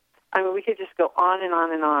 finance. I mean, we could just go on and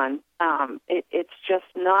on and on. It's just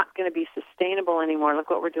not going to be sustainable anymore. Look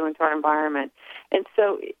what we're doing to our environment. And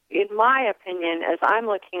so, in my opinion, as I'm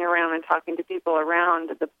looking around and talking to people around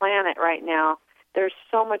the planet right now, there's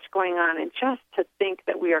so much going on. And just to think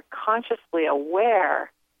that we are consciously aware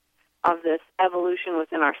of this evolution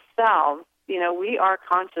within ourselves, we are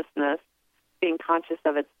consciousness being conscious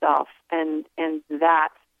of itself, and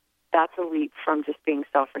that's a leap from just being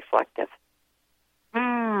self-reflective.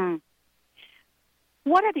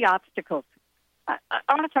 What are the obstacles? I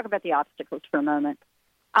want to talk about the obstacles for a moment.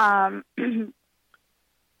 And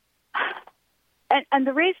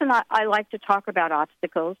the reason I like to talk about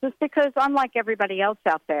obstacles is because unlike everybody else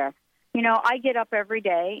out there, I get up every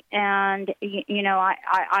day and,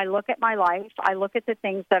 I look at my life. I look at the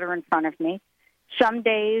things that are in front of me. Some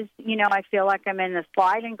days, I feel like I'm in the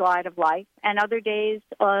slide and glide of life. And other days,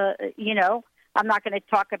 I'm not going to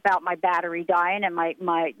talk about my battery dying and my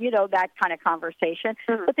that kind of conversation.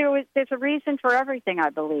 But there's a reason for everything, I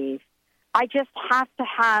believe. I just have to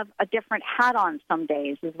have a different hat on some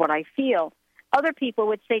days is what I feel. Other people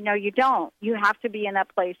would say, no, you don't. You have to be in that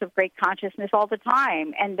place of great consciousness all the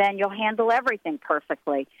time, and then you'll handle everything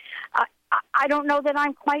perfectly. I don't know that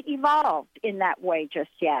I'm quite evolved in that way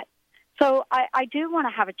just yet. So I do want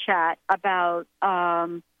to have a chat about,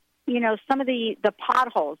 some of the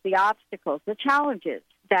potholes, the obstacles, the challenges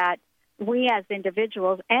that we as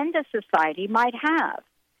individuals and as society might have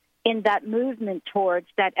in that movement towards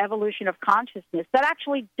that evolution of consciousness that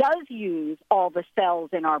actually does use all the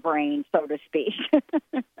cells in our brain, so to speak.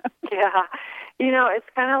 Yeah. It's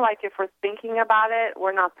kind of like if we're thinking about it,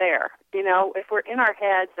 we're not there. If we're in our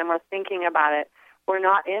heads and we're thinking about it, we're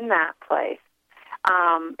not in that place.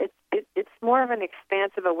 It's more of an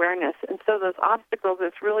expansive awareness. And so those obstacles,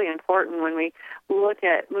 it's really important when we look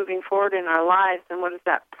at moving forward in our lives and what does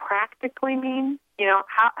that practically mean?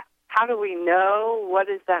 How do we know? What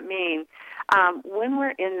does that mean? When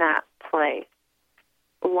we're in that place,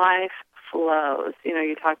 life flows.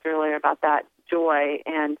 You talked earlier about that joy.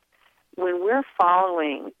 And when we're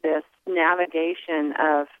following this navigation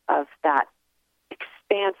of that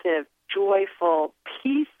expansive, joyful,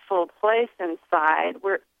 peaceful place inside,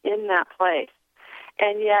 we're in that place.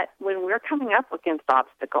 And yet, when we're coming up against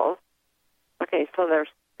obstacles, okay, so there's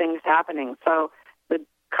things happening. So the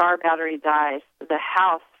car battery dies, the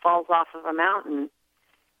house falls off of a mountain.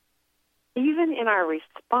 Even in our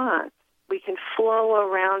response, we can flow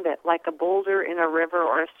around it like a boulder in a river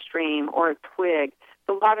or a stream or a twig.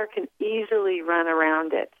 The water can easily run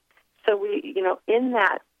around it. So we, in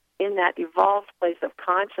that evolved place of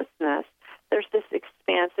consciousness, there's this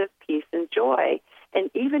expansive peace and joy.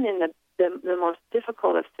 And even in the most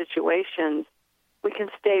difficult of situations, we can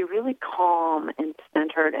stay really calm and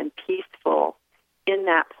centered and peaceful in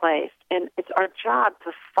that place. And it's our job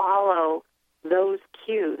to follow those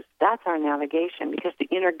cues. That's our navigation, because the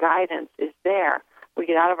inner guidance is there. We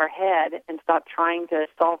get out of our head and stop trying to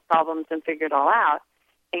solve problems and figure it all out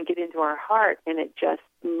and get into our heart, and it just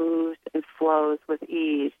moves and flows with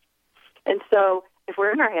ease. And so if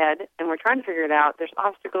we're in our head and we're trying to figure it out, there's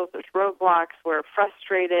obstacles, there's roadblocks, we're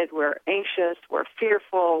frustrated, we're anxious, we're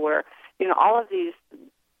fearful, we're, all of these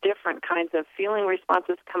different kinds of feeling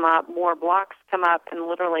responses come up, more blocks come up, and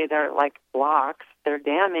literally they're like blocks. They're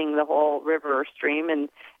damming the whole river or stream, and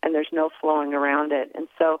there's no flowing around it. And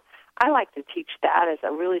so I like to teach that as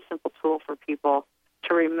a really simple tool for people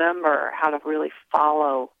to remember how to really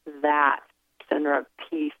follow that center of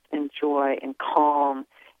peace and joy and calm.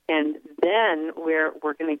 And then we're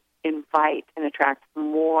going to invite and attract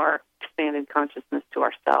more expanded consciousness to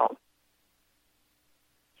ourselves.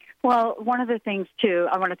 Well, one of the things, too,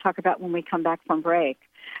 I want to talk about when we come back from break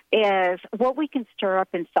is what we can stir up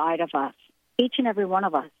inside of us, each and every one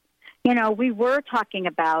of us. We were talking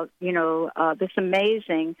about, this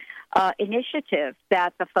amazing initiative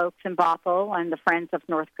that the folks in Bothell and the Friends of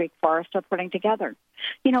North Creek Forest are putting together.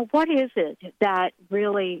 What is it that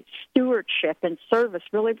really stewardship and service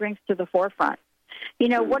really brings to the forefront?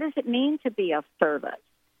 What does it mean to be of service?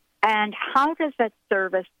 And how does that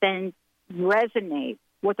service then resonate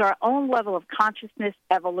with our own level of consciousness,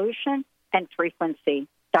 evolution, and frequency?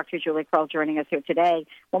 Dr. Julie Krull joining us here today.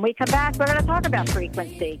 When we come back, we're going to talk about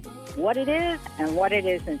frequency, what it is and what it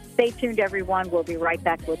isn't. Stay tuned, everyone. We'll be right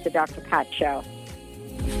back with the Dr. Pat Show.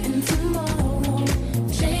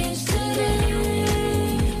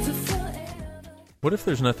 What if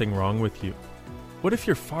there's nothing wrong with you? What if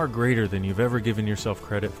you're far greater than you've ever given yourself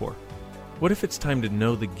credit for? What if it's time to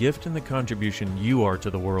know the gift and the contribution you are to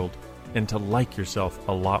the world and to like yourself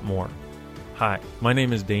a lot more? Hi, my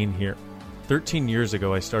name is Dane here. 13 years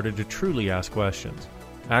ago, I started to truly ask questions.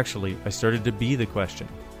 Actually, I started to be the question,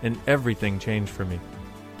 and everything changed for me.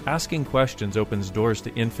 Asking questions opens doors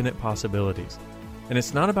to infinite possibilities. And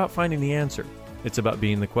it's not about finding the answer, it's about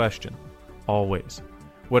being the question. Always.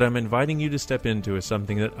 What I'm inviting you to step into is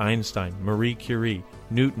something that Einstein, Marie Curie,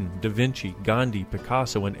 Newton, Da Vinci, Gandhi,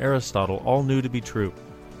 Picasso, and Aristotle all knew to be true.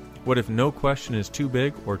 What if no question is too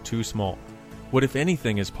big or too small? What if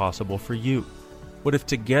anything is possible for you? What if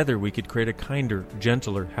together we could create a kinder,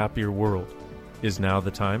 gentler, happier world? Is now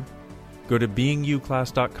the time? Go to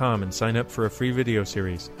beingyouclass.com and sign up for a free video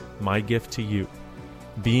series, My Gift to You.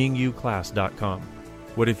 beingyouclass.com.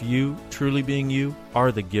 What if you, truly being you,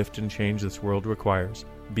 are the gift and change this world requires?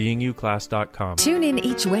 beingyouclass.com. Tune in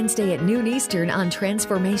each Wednesday at noon Eastern on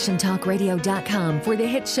TransformationTalkRadio.com for the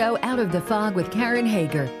hit show Out of the Fog with Karen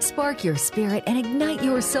Hager. Spark your spirit and ignite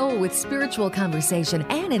your soul with spiritual conversation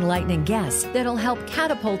and enlightening guests that'll help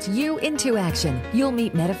catapult you into action. You'll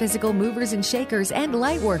meet metaphysical movers and shakers and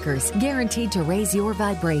light workers, guaranteed to raise your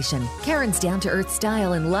vibration. Karen's down-to-earth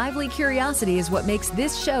style and lively curiosity is what makes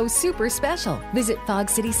this show super special. Visit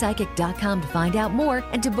FogCityPsychic.com to find out more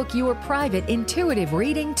and to book your private intuitive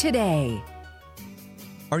reading today.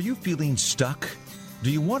 Are you feeling stuck?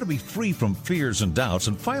 Do you want to be free from fears and doubts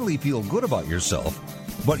and finally feel good about yourself,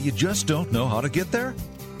 but you just don't know how to get there?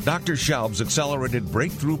 Dr. Schaub's Accelerated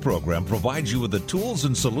Breakthrough Program provides you with the tools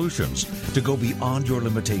and solutions to go beyond your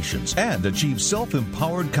limitations and achieve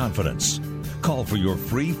self-empowered confidence. Call for your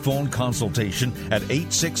free phone consultation at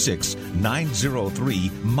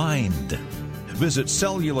 866-903-MIND. Visit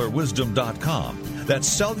cellularwisdom.com. That's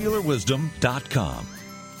cellularwisdom.com.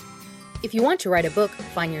 If you want to write a book,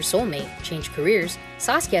 find your soulmate, change careers,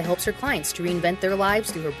 Saskia helps her clients to reinvent their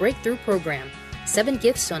lives through her breakthrough program. 7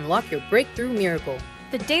 gifts to unlock your breakthrough miracle.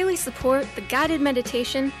 The daily support, the guided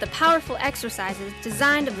meditation, the powerful exercises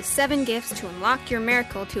designed of the 7 gifts to unlock your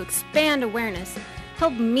miracle to expand awareness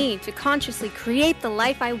help me to consciously create the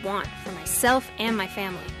life I want for myself and my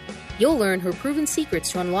family. You'll learn her proven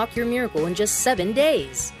secrets to unlock your miracle in just 7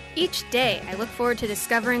 days. Each day, I look forward to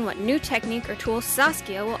discovering what new technique or tool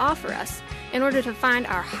Saskia will offer us in order to find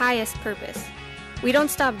our highest purpose. We don't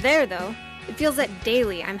stop there, though. It feels that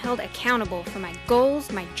daily I'm held accountable for my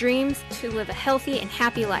goals, my dreams, to live a healthy and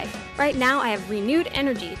happy life. Right now, I have renewed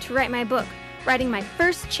energy to write my book, writing my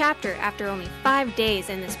first chapter after only 5 days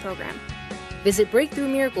in this program. Visit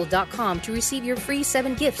BreakthroughMiracle.com to receive your free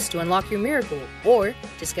 7 gifts to unlock your miracle, or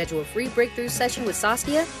to schedule a free breakthrough session with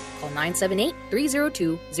Saskia, call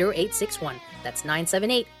 978-302-0861. That's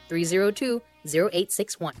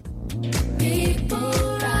 978-302-0861. People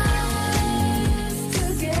rise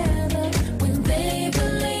together when they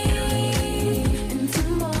believe.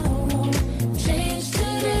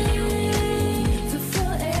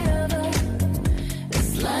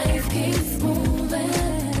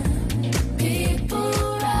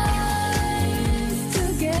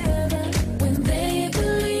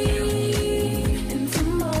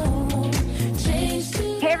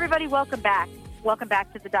 everybody, welcome back. Welcome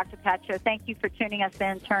back to the Dr. Pat Show. Thank you for tuning us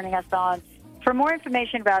in, turning us on. For more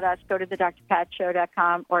information about us, go to the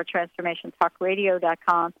drpatshow.com or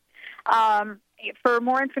transformationtalkradio.com. For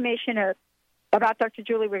more information about Dr.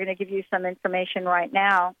 Julie, we're going to give you some information right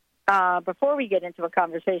now before we get into a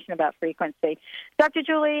conversation about frequency. Dr.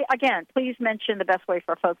 Julie, again, please mention the best way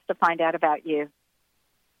for folks to find out about you.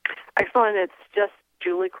 Excellent. It's just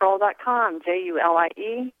juliekrull.com,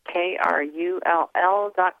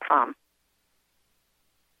 JuliekRull.com.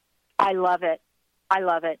 I love it. I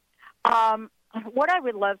love it. What I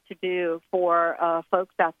would love to do for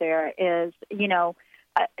folks out there is,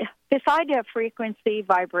 this idea of frequency,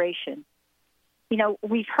 vibration.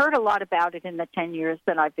 We've heard a lot about it in the 10 years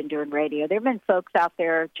that I've been doing radio. There have been folks out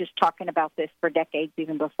there just talking about this for decades,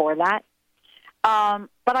 even before that.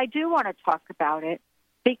 But I do want to talk about it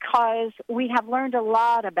because we have learned a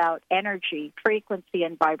lot about energy, frequency,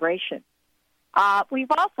 and vibration.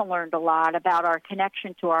 We've also learned a lot about our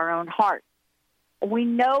connection to our own heart. We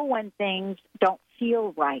know when things don't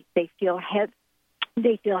feel right. They feel heavy.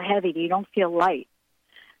 They don't feel light.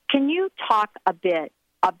 Can you talk a bit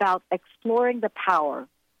about exploring the power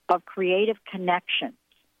of creative connections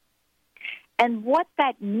and what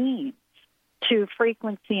that means to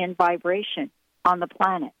frequency and vibration on the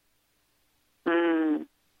planet?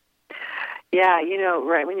 Yeah,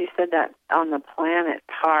 right when you said that on the planet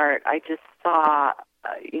part, I just saw,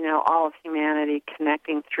 all of humanity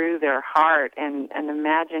connecting through their heart and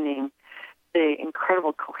imagining the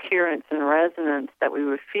incredible coherence and resonance that we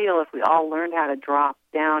would feel if we all learned how to drop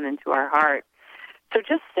down into our heart. So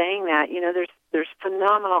just saying that, there's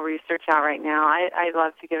phenomenal research out right now. I'd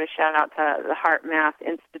love to give a shout out to the Heart Math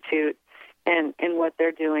Institute and what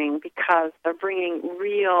they're doing, because they're bringing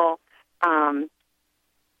real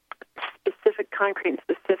specific, concrete, and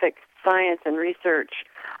specific science and research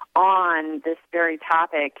on this very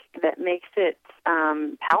topic that makes it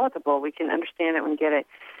palatable. We can understand it and get it.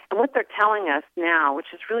 And what they're telling us now,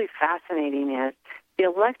 which is really fascinating, is the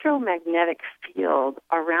electromagnetic field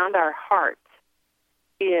around our heart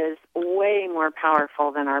is way more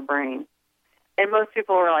powerful than our brain. And most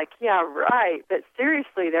people are like, yeah, right. But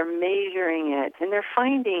seriously, they're measuring it, and they're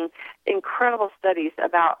finding incredible studies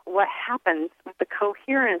about what happens with the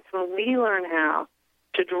coherence when we learn how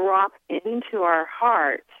to drop into our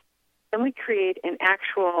heart. Then we create an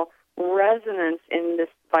actual resonance in this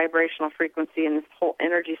vibrational frequency and this whole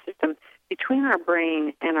energy system between our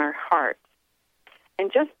brain and our heart. And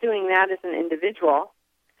just doing that as an individual,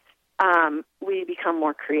 we become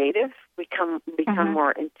more creative, we become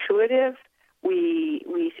more intuitive, we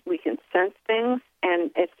can sense things,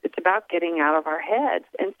 and it's about getting out of our heads.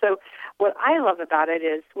 And so what I love about it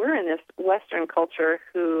is we're in this Western culture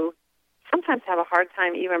who sometimes have a hard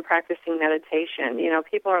time even practicing meditation.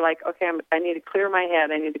 People are like, okay, I need to clear my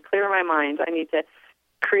head, I need to clear my mind, I need to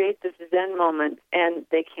create this Zen moment, and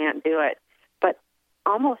they can't do it. But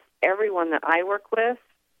almost everyone that I work with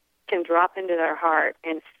can drop into their heart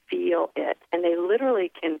and feel it, and they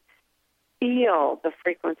literally can feel the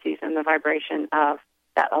frequencies and the vibration of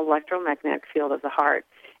that electromagnetic field of the heart.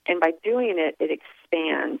 And by doing it, it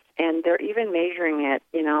expands. And they're even measuring it,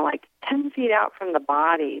 like 10 feet out from the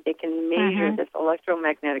body. They can measure this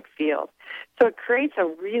electromagnetic field. So it creates a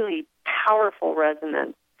really powerful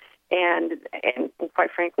resonance. And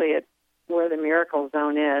quite frankly, it's where the miracle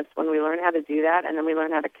zone is. When we learn how to do that, and then we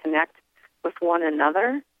learn how to connect with one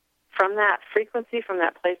another from that frequency, from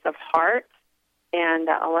that place of heart and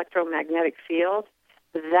electromagnetic field,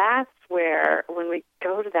 that's where, when we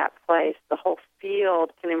go to that place, the whole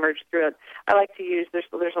field can emerge through it. I like to use,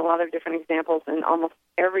 there's a lot of different examples in almost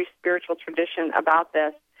every spiritual tradition about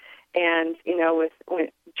this. And,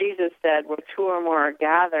 when Jesus said, where two or more are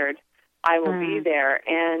gathered, I will be there.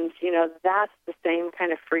 And, that's the same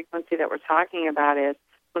kind of frequency that we're talking about, is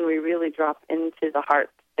when we really drop into the heart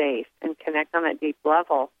space and connect on that deep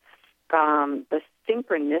level. The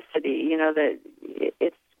synchronicity,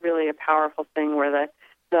 it's really a powerful thing where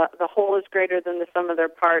the whole is greater than the sum of their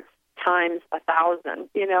parts times 1,000.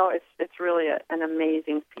 It's really an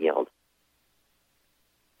amazing field.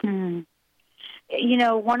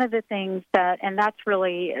 One of the things and that's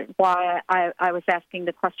really why I was asking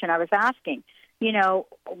the question I was asking,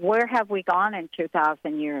 where have we gone in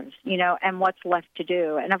 2,000 years, and what's left to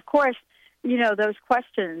do? And of course, those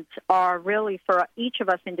questions are really for each of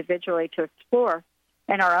us individually to explore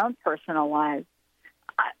in our own personal lives.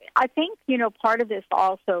 I think, part of this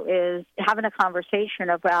also is having a conversation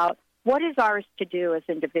about what is ours to do as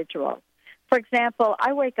individuals. For example,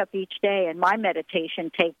 I wake up each day and my meditation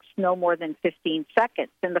takes no more than 15 seconds.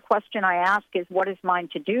 And the question I ask is, what is mine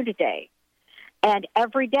to do today? And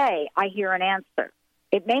every day I hear an answer.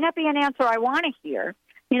 It may not be an answer I want to hear.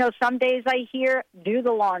 You know, some days I hear, do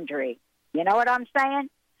the laundry. You know what I'm saying?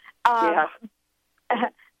 Yeah.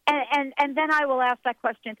 And then I will ask that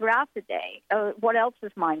question throughout the day. What else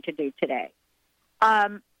is mine to do today?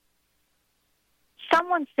 Someone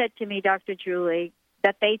said to me, Dr. Julie,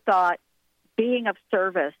 that they thought being of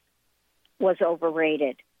service was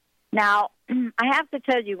overrated. Now, I have to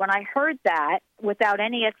tell you, when I heard that, without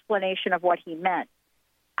any explanation of what he meant,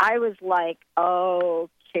 I was like,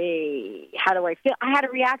 okay, how do I feel? I had a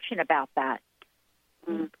reaction about that.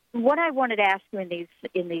 What I wanted to ask you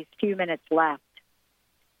in these few minutes left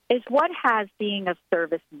is, what has being of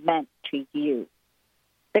service meant to you?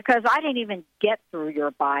 Because I didn't even get through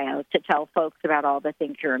your bio to tell folks about all the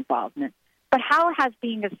things you're involved in. But how has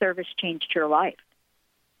being of service changed your life?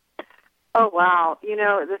 Oh, wow. You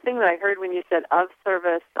know, the thing that I heard when you said of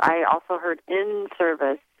service, I also heard in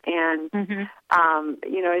service. And,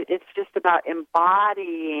 you know, it's just about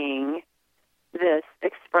embodying this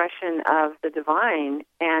expression of the divine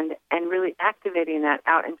and really activating that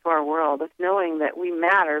out into our world, of knowing that we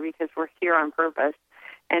matter because we're here on purpose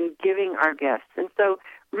and giving our gifts. And so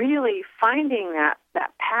really finding that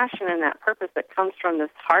passion and that purpose that comes from this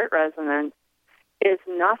heart resonance is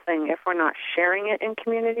nothing if we're not sharing it in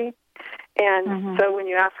community. And so when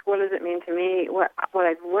you ask, what does it mean to me, what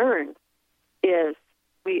I've learned is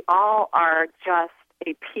we all are just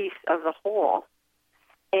a piece of the whole,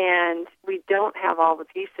 and we don't have all the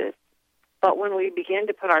pieces. But when we begin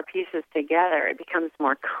to put our pieces together, it becomes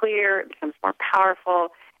more clear, it becomes more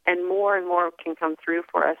powerful, and more can come through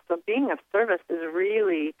for us. So being of service is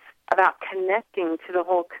really about connecting to the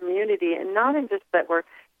whole community, and not in just that we're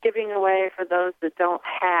giving away for those that don't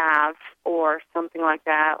have or something like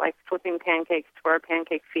that, like flipping pancakes to our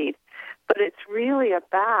pancake feed. But it's really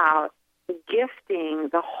about gifting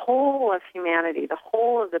the whole of humanity, the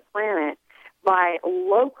whole of the planet, by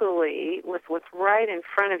locally, with what's right in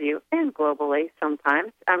front of you, and globally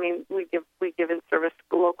sometimes. I mean, we give in service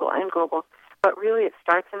local and global, but really it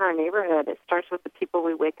starts in our neighborhood. It starts with the people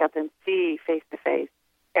we wake up and see face to face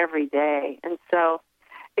every day. And so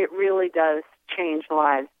it really does change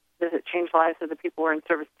lives. Does it change lives of the people we're in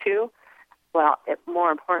service to? Well, it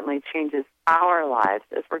more importantly changes our lives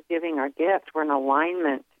as we're giving our gift. We're in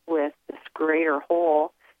alignment with this greater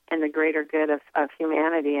whole and the greater good of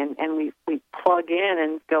humanity, and we plug in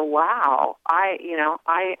and go, wow, I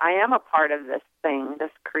am a part of this thing,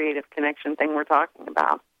 this creative connection thing we're talking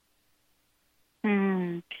about.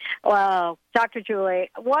 Well, Dr. Julie,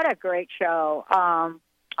 what a great show.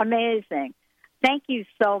 Amazing. Thank you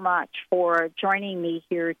so much for joining me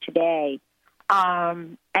here today,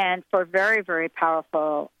 and for a very, very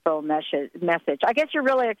powerful message. I guess you're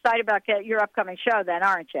really excited about your upcoming show then,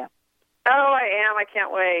 aren't you? Oh, I am. I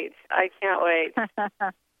can't wait.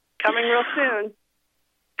 Coming real soon.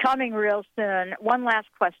 Coming real soon. One last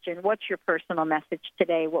question. What's your personal message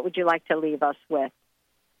today? What would you like to leave us with?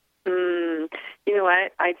 You know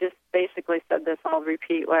what? I just basically said this. I'll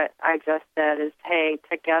repeat what I just said is, hey,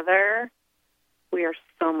 together we are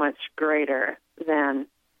so much greater than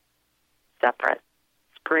separate.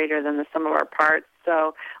 It's greater than the sum of our parts.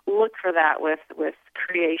 So look for that with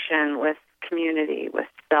creation, with community, with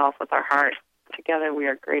self, with our heart. Together we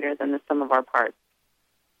are greater than the sum of our parts.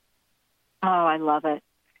 Oh, I love it.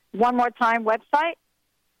 One more time, website?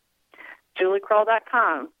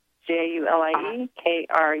 JulieKrull.com.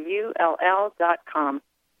 JulieKrull.com.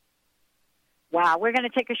 Wow, we're going to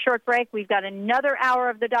take a short break. We've got another hour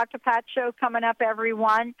of the Dr. Pat Show coming up,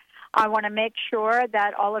 everyone. I want to make sure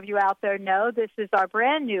that all of you out there know this is our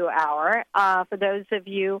brand new hour. For those of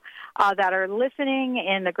you that are listening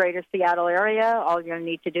in the greater Seattle area, all you're going to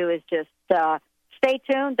need to do is just stay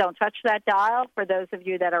tuned. Don't touch that dial. For those of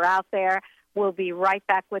you that are out there, we'll be right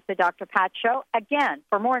back with the Dr. Pat Show. Again,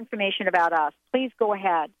 for more information about us, please go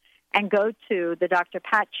ahead and go to the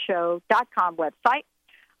drpatshow.com website,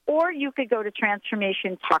 or you could go to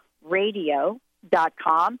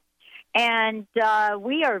transformationtalkradio.com. And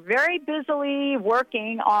we are very busily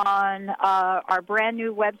working on our brand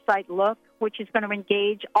new website look, which is going to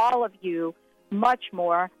engage all of you much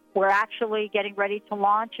more. We're actually getting ready to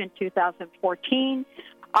launch in 2014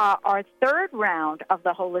 our third round of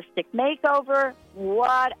the Holistic Makeover.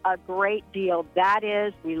 What a great deal that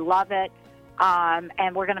is. We love it.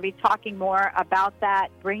 And we're going to be talking more about that,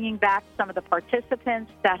 bringing back some of the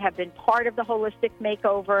participants that have been part of the Holistic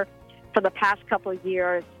Makeover for the past couple of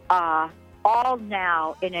years, all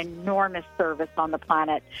now in enormous service on the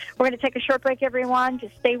planet. We're going to take a short break, everyone.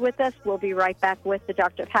 Just stay with us. We'll be right back with the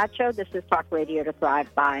Dr. Pat Show. This is Talk Radio to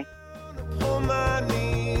Thrive By. On my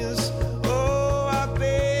knees, oh, I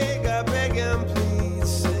beg and please,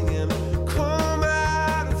 singing, come out.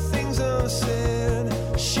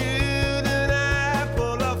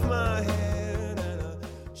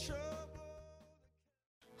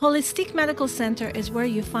 Holistic Medical Center is where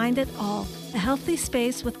you find it all. A healthy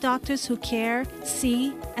space with doctors who care,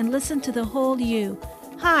 see, and listen to the whole you.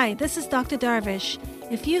 Hi, this is Dr. Darvish.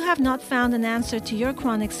 If you have not found an answer to your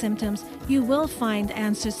chronic symptoms, you will find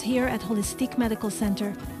answers here at Holistic Medical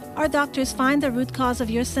Center. Our doctors find the root cause of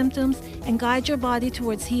your symptoms and guide your body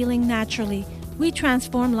towards healing naturally. We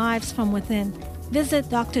transform lives from within. Visit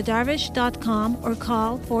drdarvish.com or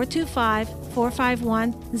call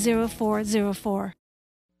 425-451-0404.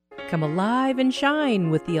 Come alive and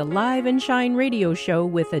shine with the Alive and Shine radio show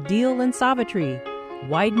with Adil and Savitri.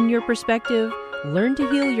 Widen your perspective, learn to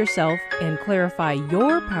heal yourself, and clarify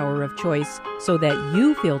your power of choice so that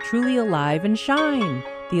you feel truly alive and shine.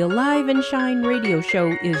 The Alive and Shine radio show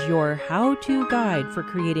is your how-to guide for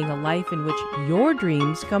creating a life in which your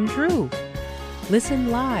dreams come true.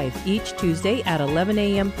 Listen live each Tuesday at 11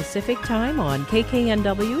 a.m. Pacific Time on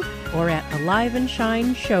KKNW or at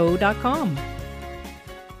aliveandshineshow.com.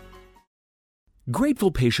 Grateful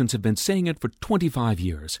patients have been saying it for 25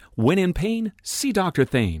 years. When in pain, see Dr.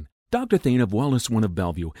 Thane. Dr. Thane of Wellness One of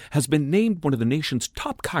Bellevue has been named one of the nation's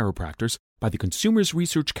top chiropractors by the Consumers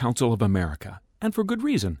Research Council of America, and for good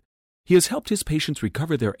reason. He has helped his patients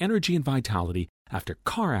recover their energy and vitality after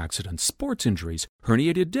car accidents, sports injuries,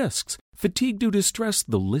 herniated discs, fatigue due to stress,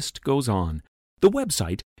 the list goes on. The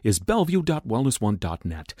website is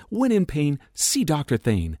bellevue.wellness1.net. When in pain, see Dr.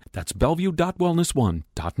 Thane. That's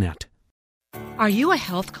bellevue.wellness1.net. Are you a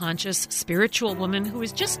health-conscious, spiritual woman who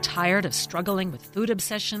is just tired of struggling with food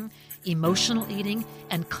obsession, emotional eating,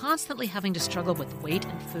 and constantly having to struggle with weight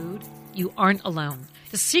and food? You aren't alone.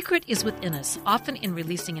 The secret is within us, often in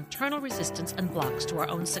releasing internal resistance and blocks to our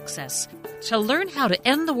own success. To learn how to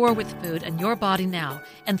end the war with food and your body now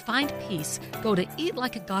and find peace, go to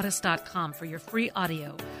eatlikeagoddess.com for your free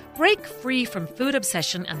audio. Break free from food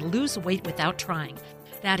obsession and lose weight without trying.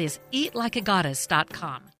 That is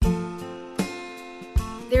eatlikeagoddess.com.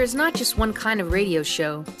 There is not just one kind of radio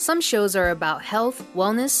show. Some shows are about health,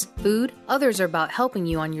 wellness, food. Others are about helping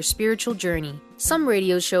you on your spiritual journey. Some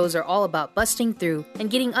radio shows are all about busting through and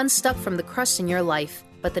getting unstuck from the crust in your life.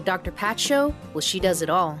 But the Dr. Pat Show? Well, she does it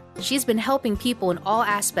all. She's been helping people in all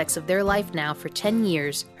aspects of their life now for 10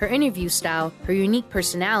 years. Her interview style, her unique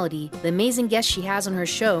personality, the amazing guests she has on her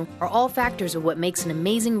show are all factors of what makes an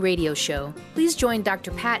amazing radio show. Please join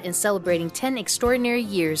Dr. Pat in celebrating 10 extraordinary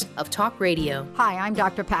years of talk radio. Hi, I'm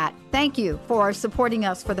Dr. Pat. Thank you for supporting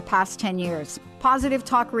us for the past 10 years. Positive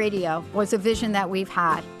Talk Radio was a vision that we've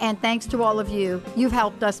had, and thanks to all of you, you've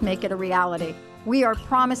helped us make it a reality. We are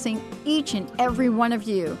promising each and every one of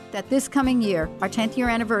you that this coming year, our 10th year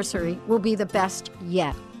anniversary, will be the best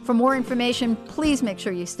yet. For more information, please make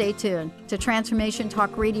sure you stay tuned to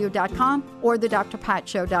TransformationTalkRadio.com or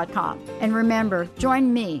thedrpatshow.com. And remember,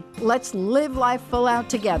 join me. Let's live life full out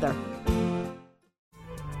together.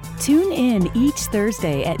 Tune in each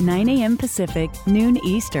Thursday at 9 a.m. Pacific, noon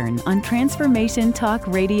Eastern on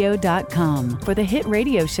TransformationTalkRadio.com for the hit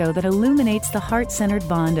radio show that illuminates the heart-centered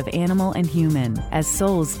bond of animal and human as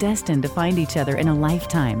souls destined to find each other in a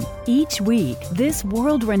lifetime. Each week, this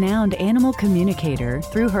world-renowned animal communicator,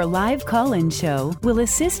 through her live call-in show, will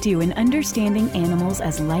assist you in understanding animals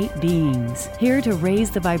as light beings, here to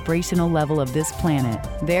raise the vibrational level of this planet.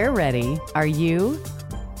 They're ready. Are you?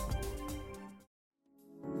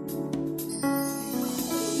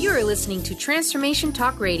 You are listening to Transformation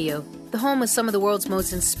Talk Radio, the home of some of the world's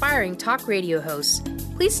most inspiring talk radio hosts.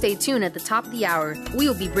 Please stay tuned at the top of the hour. We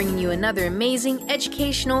will be bringing you another amazing,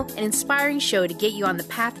 educational, and inspiring show to get you on the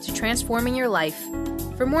path to transforming your life.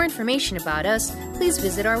 For more information about us, please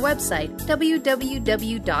visit our website,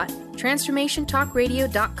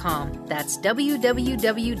 www.transformationtalkradio.com. That's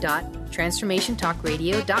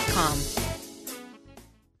www.transformationtalkradio.com.